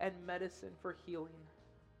 shelter, and medicine for healing.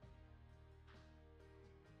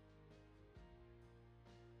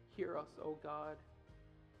 Hear us, O God.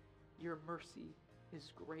 Your mercy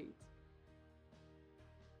is great.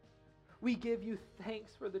 We give you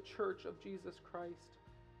thanks for the Church of Jesus Christ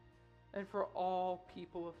and for all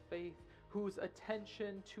people of faith whose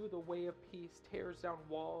attention to the way of peace tears down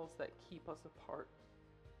walls that keep us apart.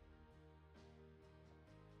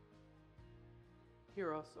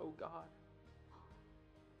 Hear us, O God.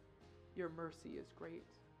 Your mercy is great.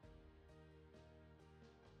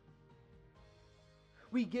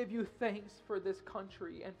 We give you thanks for this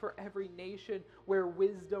country and for every nation where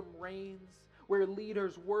wisdom reigns, where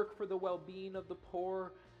leaders work for the well-being of the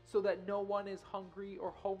poor so that no one is hungry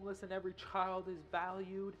or homeless and every child is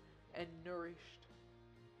valued and nourished.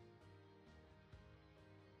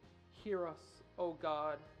 Hear us, O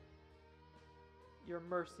God. Your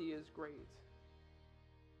mercy is great.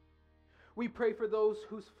 We pray for those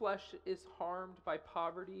whose flesh is harmed by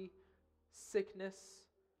poverty, sickness,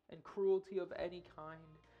 and cruelty of any kind,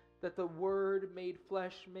 that the Word made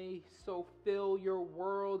flesh may so fill your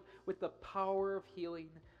world with the power of healing,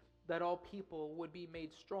 that all people would be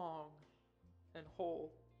made strong and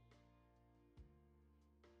whole.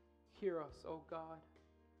 Hear us, O God.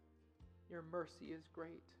 Your mercy is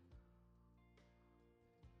great.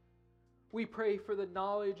 We pray for the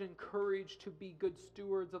knowledge and courage to be good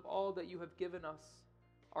stewards of all that you have given us,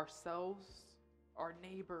 ourselves, our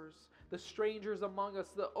neighbors, the strangers among us,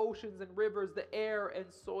 the oceans and rivers, the air and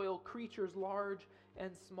soil, creatures large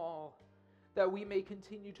and small, that we may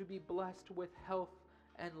continue to be blessed with health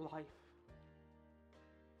and life.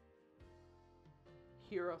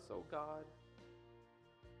 Hear us, O God.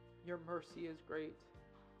 Your mercy is great.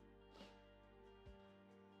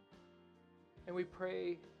 And we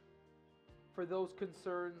pray for those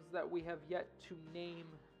concerns that we have yet to name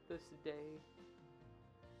this day.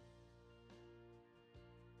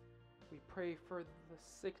 We pray for the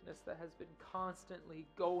sickness that has been constantly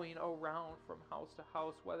going around from house to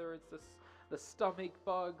house, whether it's the stomach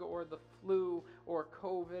bug or the flu or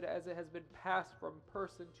COVID, as it has been passed from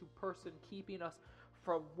person to person, keeping us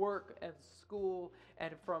from work and school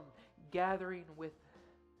and from gathering with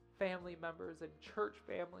family members and church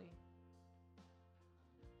family.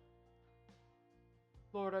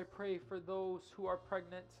 Lord, I pray for those who are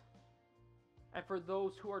pregnant and for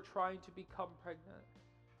those who are trying to become pregnant.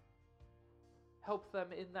 Help them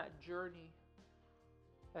in that journey.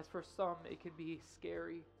 As for some, it can be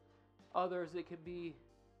scary. Others, it can be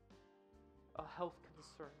a health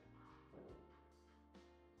concern.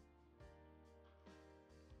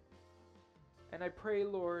 And I pray,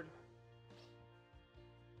 Lord,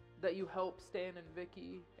 that you help Stan and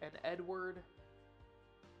Vicky and Edward,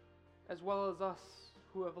 as well as us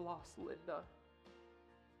who have lost Linda.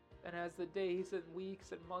 And as the days and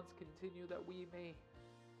weeks and months continue, that we may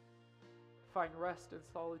find rest and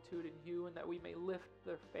solitude in you, and that we may lift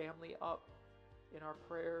their family up in our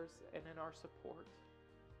prayers and in our support.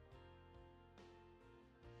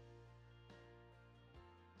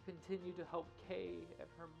 Continue to help Kay and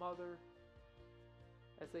her mother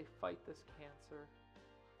as they fight this cancer.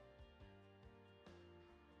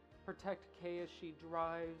 Protect Kay as she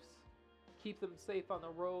drives. Keep them safe on the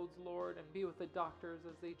roads, Lord, and be with the doctors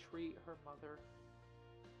as they treat her mother.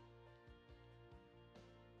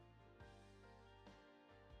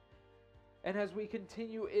 And as we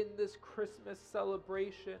continue in this Christmas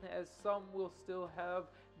celebration, as some will still have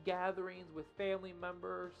gatherings with family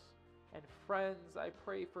members and friends, I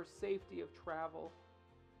pray for safety of travel.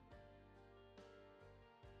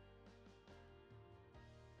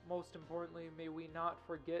 Most importantly, may we not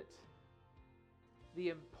forget the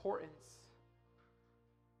importance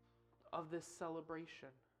of this celebration.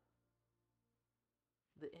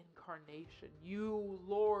 The incarnation. You,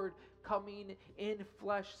 Lord, coming in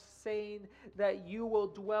flesh, saying that you will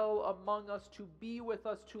dwell among us, to be with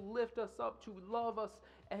us, to lift us up, to love us,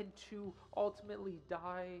 and to ultimately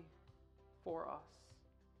die for us.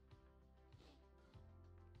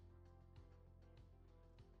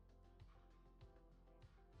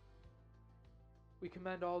 We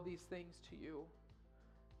commend all these things to you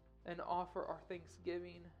and offer our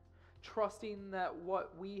thanksgiving, trusting that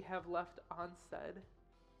what we have left unsaid,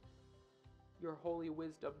 your holy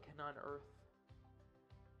wisdom can unearth.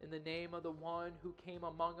 In the name of the one who came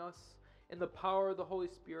among us, in the power of the Holy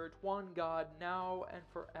Spirit, one God, now and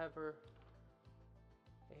forever.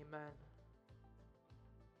 Amen.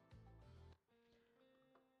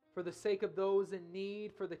 For the sake of those in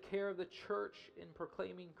need, for the care of the church in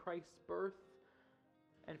proclaiming Christ's birth,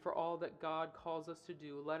 and for all that God calls us to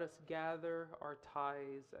do, let us gather our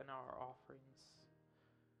tithes and our offerings.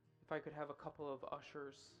 If I could have a couple of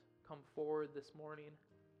ushers come forward this morning.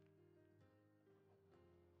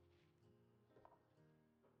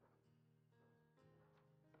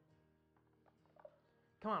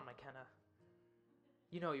 Come on, McKenna.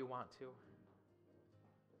 You know you want to.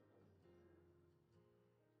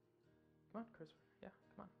 Come on, Christopher. Yeah,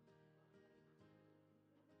 come on.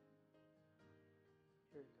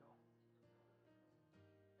 Here you go.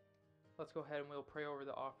 Let's go ahead and we'll pray over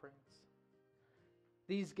the offerings.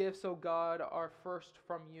 These gifts, O God, are first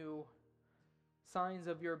from you, signs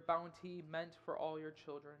of your bounty meant for all your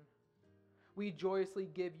children. We joyously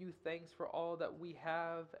give you thanks for all that we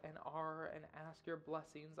have and are, and ask your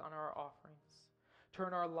blessings on our offerings.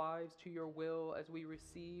 Turn our lives to your will as we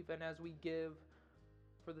receive and as we give,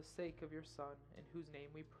 for the sake of your Son, in whose name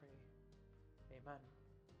we pray. Amen. All right,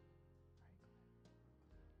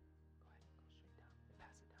 go ahead. Go straight down and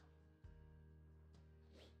pass it down.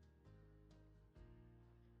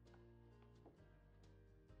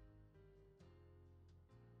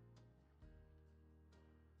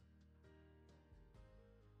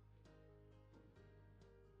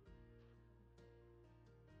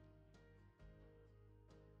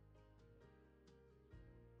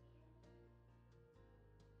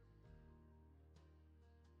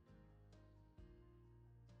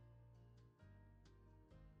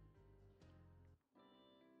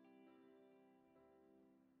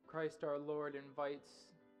 Christ our Lord invites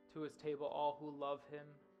to his table all who love him,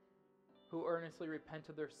 who earnestly repent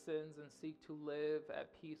of their sins and seek to live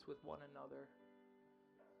at peace with one another.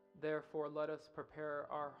 Therefore, let us prepare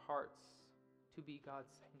our hearts to be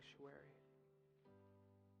God's sanctuary.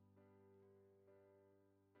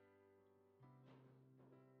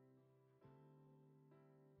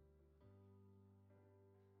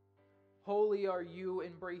 Holy are you,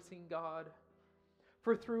 embracing God.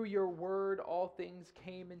 For through your word all things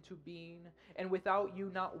came into being, and without you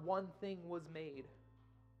not one thing was made.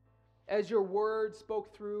 As your word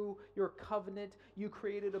spoke through your covenant, you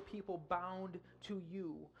created a people bound to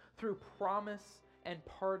you. Through promise and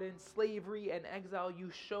pardon, slavery and exile, you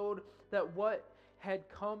showed that what had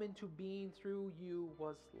come into being through you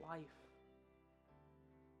was life.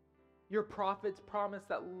 Your prophets promised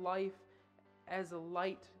that life as a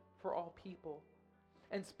light for all people,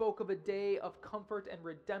 and spoke of a day of comfort and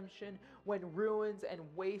redemption when ruins and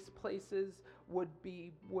waste places would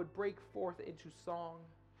break forth into song.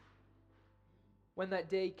 When that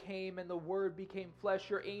day came and the Word became flesh,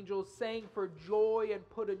 your angels sang for joy and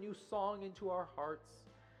put a new song into our hearts.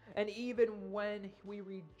 And even when we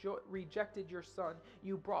rejected your Son,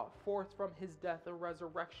 you brought forth from his death a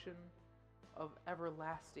resurrection of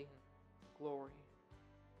everlasting glory.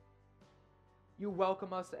 You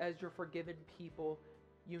welcome us as your forgiven people,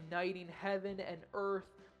 uniting heaven and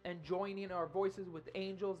earth and joining our voices with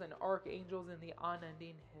angels and archangels in the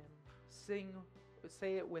unending hymn.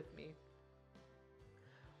 Say it with me.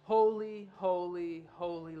 Holy, holy,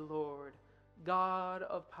 holy Lord, God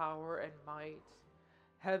of power and might,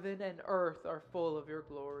 heaven and earth are full of your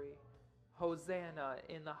glory. Hosanna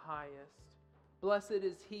in the highest. Blessed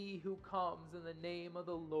is he who comes in the name of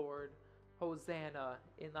the Lord. Hosanna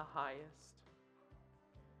in the highest.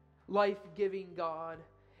 Life-giving God,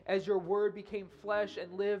 as your word became flesh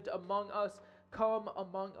and lived among us, come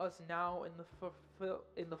among us now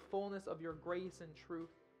in the fullness of your grace and truth.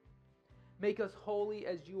 Make us holy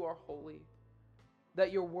as you are holy,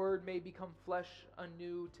 that your word may become flesh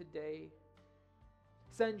anew today.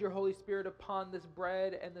 Send your Holy Spirit upon this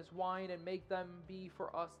bread and this wine and make them be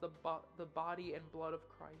for us the body and blood of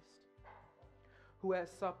Christ, who at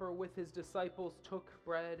supper with his disciples took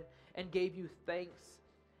bread and gave you thanks,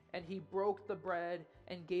 and he broke the bread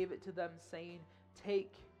and gave it to them, saying,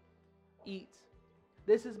 "Take, eat.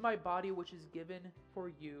 This is my body which is given for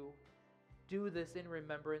you. Do this in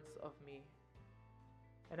remembrance of me."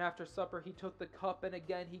 And after supper he took the cup, and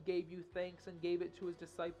again he gave you thanks and gave it to his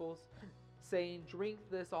disciples, saying, "Drink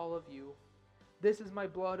this, all of you. This is my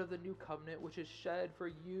blood of the new covenant, which is shed for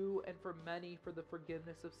you and for many for the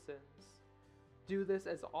forgiveness of sins. Do this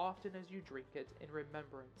as often as you drink it in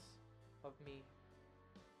remembrance of me."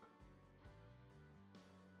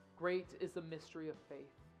 Great is the mystery of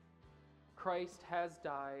faith. Christ has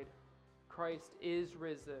died. Christ is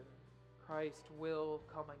risen. Christ will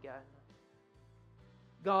come again.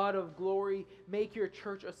 God of glory, make your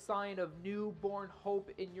church a sign of newborn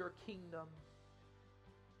hope in your kingdom.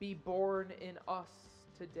 Be born in us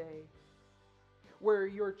today. Where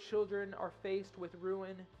your children are faced with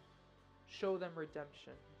ruin, show them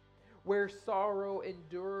redemption. Where sorrow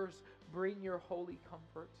endures, bring your holy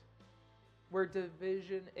comfort. Where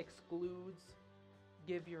division excludes,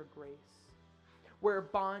 give your grace. Where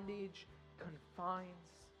bondage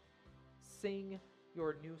confines, sing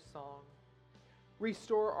your new song.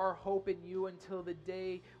 Restore our hope in you until the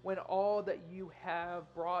day when all that you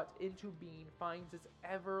have brought into being finds its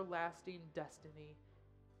everlasting destiny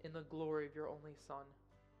in the glory of your only Son,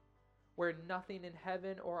 where nothing in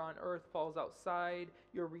heaven or on earth falls outside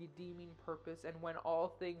your redeeming purpose, and when all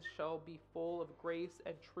things shall be full of grace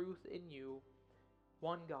and truth in you,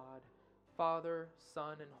 one God, Father,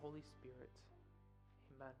 Son, and Holy Spirit.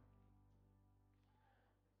 Amen.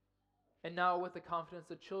 And now, with the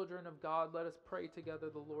confidence of children of God, let us pray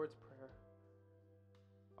together the Lord's Prayer.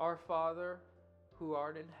 Our Father, who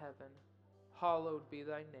art in heaven, hallowed be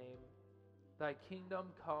thy name. Thy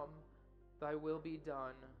kingdom come, thy will be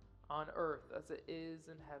done, on earth as it is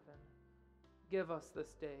in heaven. Give us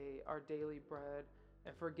this day our daily bread,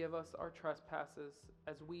 and forgive us our trespasses,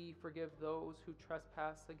 as we forgive those who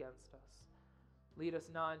trespass against us. Lead us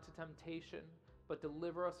not into temptation, but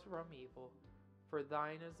deliver us from evil. For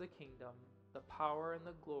thine is the kingdom, the power, and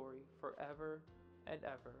the glory forever and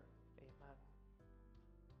ever. Amen.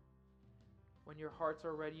 When your hearts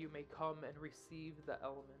are ready, you may come and receive the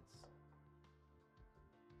elements.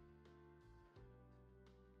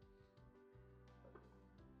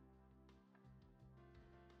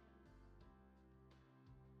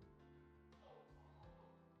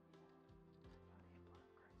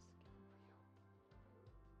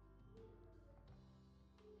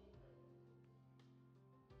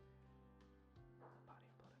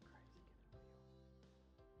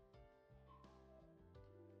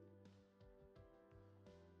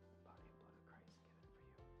 Body and blood of Christ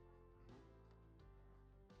given for you.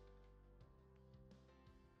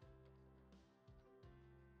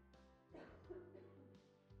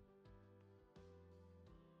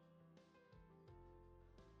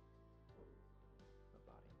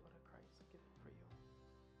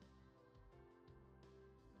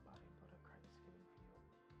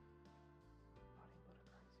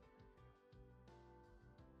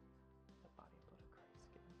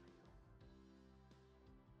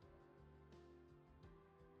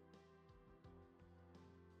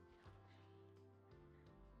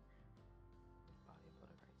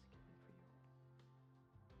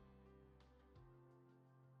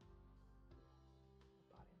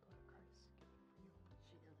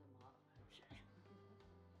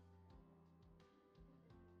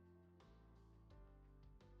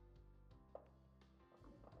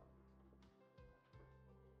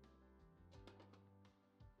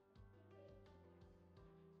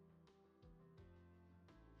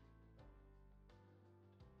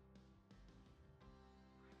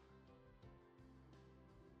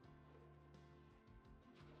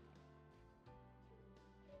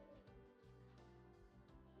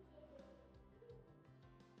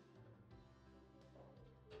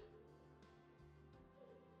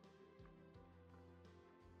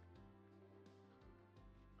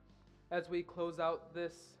 As we close out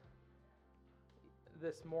this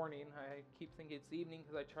morning, I keep thinking it's evening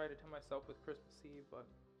because I try to tell myself with Christmas Eve, but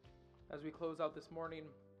as we close out this morning,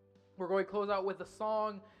 we're going to close out with a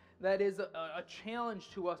song that is a challenge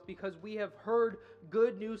to us because we have heard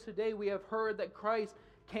good news today. We have heard that Christ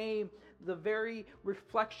came, the very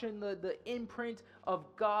reflection, the imprint of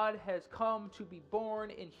God has come to be born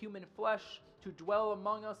in human flesh, to dwell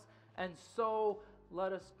among us, and so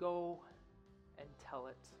let us go and tell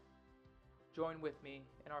it. Join with me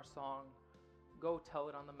in our song, Go Tell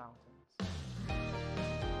It on the Mountains.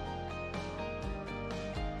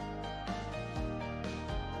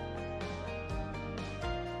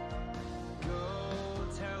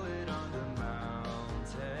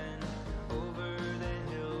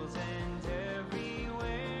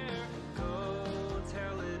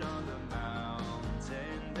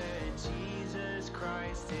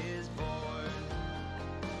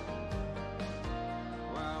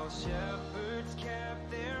 Shepherds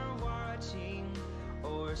kept their watching,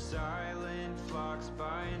 or silent flocks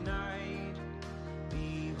by night.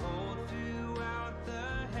 Behold, throughout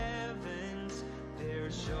the heavens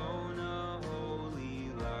there shone a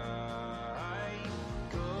holy light.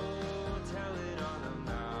 Go tell it on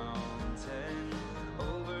the mountain,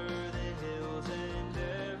 over the hills and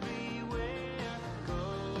everywhere. Go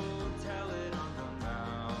tell it on the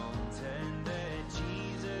mountain that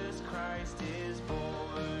Jesus Christ is born.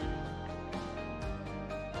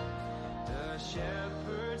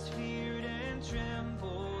 Shepherds feared and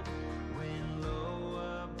trembled when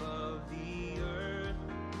low above the earth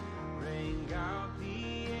rang out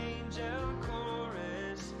the angel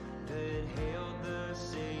chorus that hailed the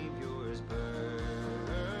Savior's birth.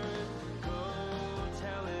 Go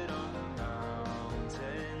tell it on the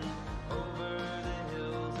mountain, over the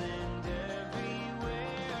hills and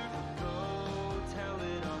everywhere. Go tell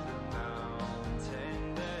it on the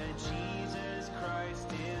mountain that Jesus Christ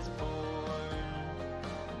is born.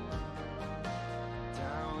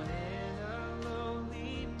 Down in a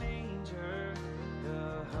lowly manger, the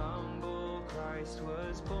humble Christ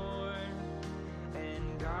was born,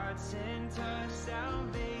 and God sent us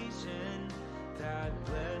salvation that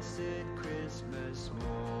blessed Christmas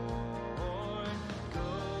morn. Go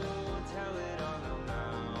tell it on the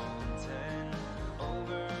mountain,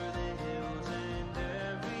 over the hills and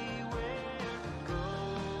everywhere. Go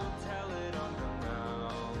tell it on the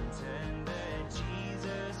mountain that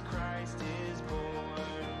Jesus Christ is born.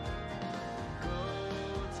 Go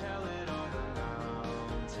tell it on the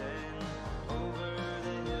mountain, over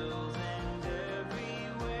the hills and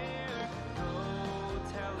everywhere. Go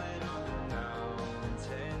tell it on the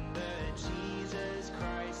mountain that Jesus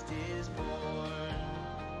Christ is born.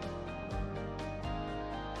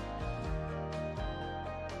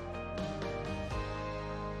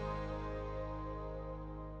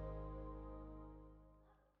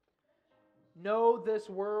 Know this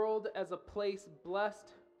world as a place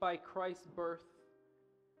blessed by Christ's birth.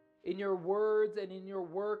 In your words and in your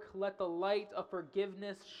work, let the light of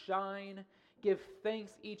forgiveness shine. Give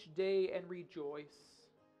thanks each day and rejoice.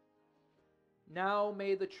 Now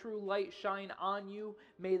may the true light shine on you.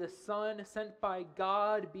 May the sun sent by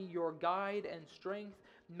God be your guide and strength.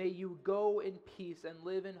 May you go in peace and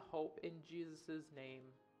live in hope in Jesus' name.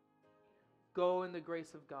 Go in the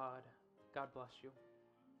grace of God. God bless you.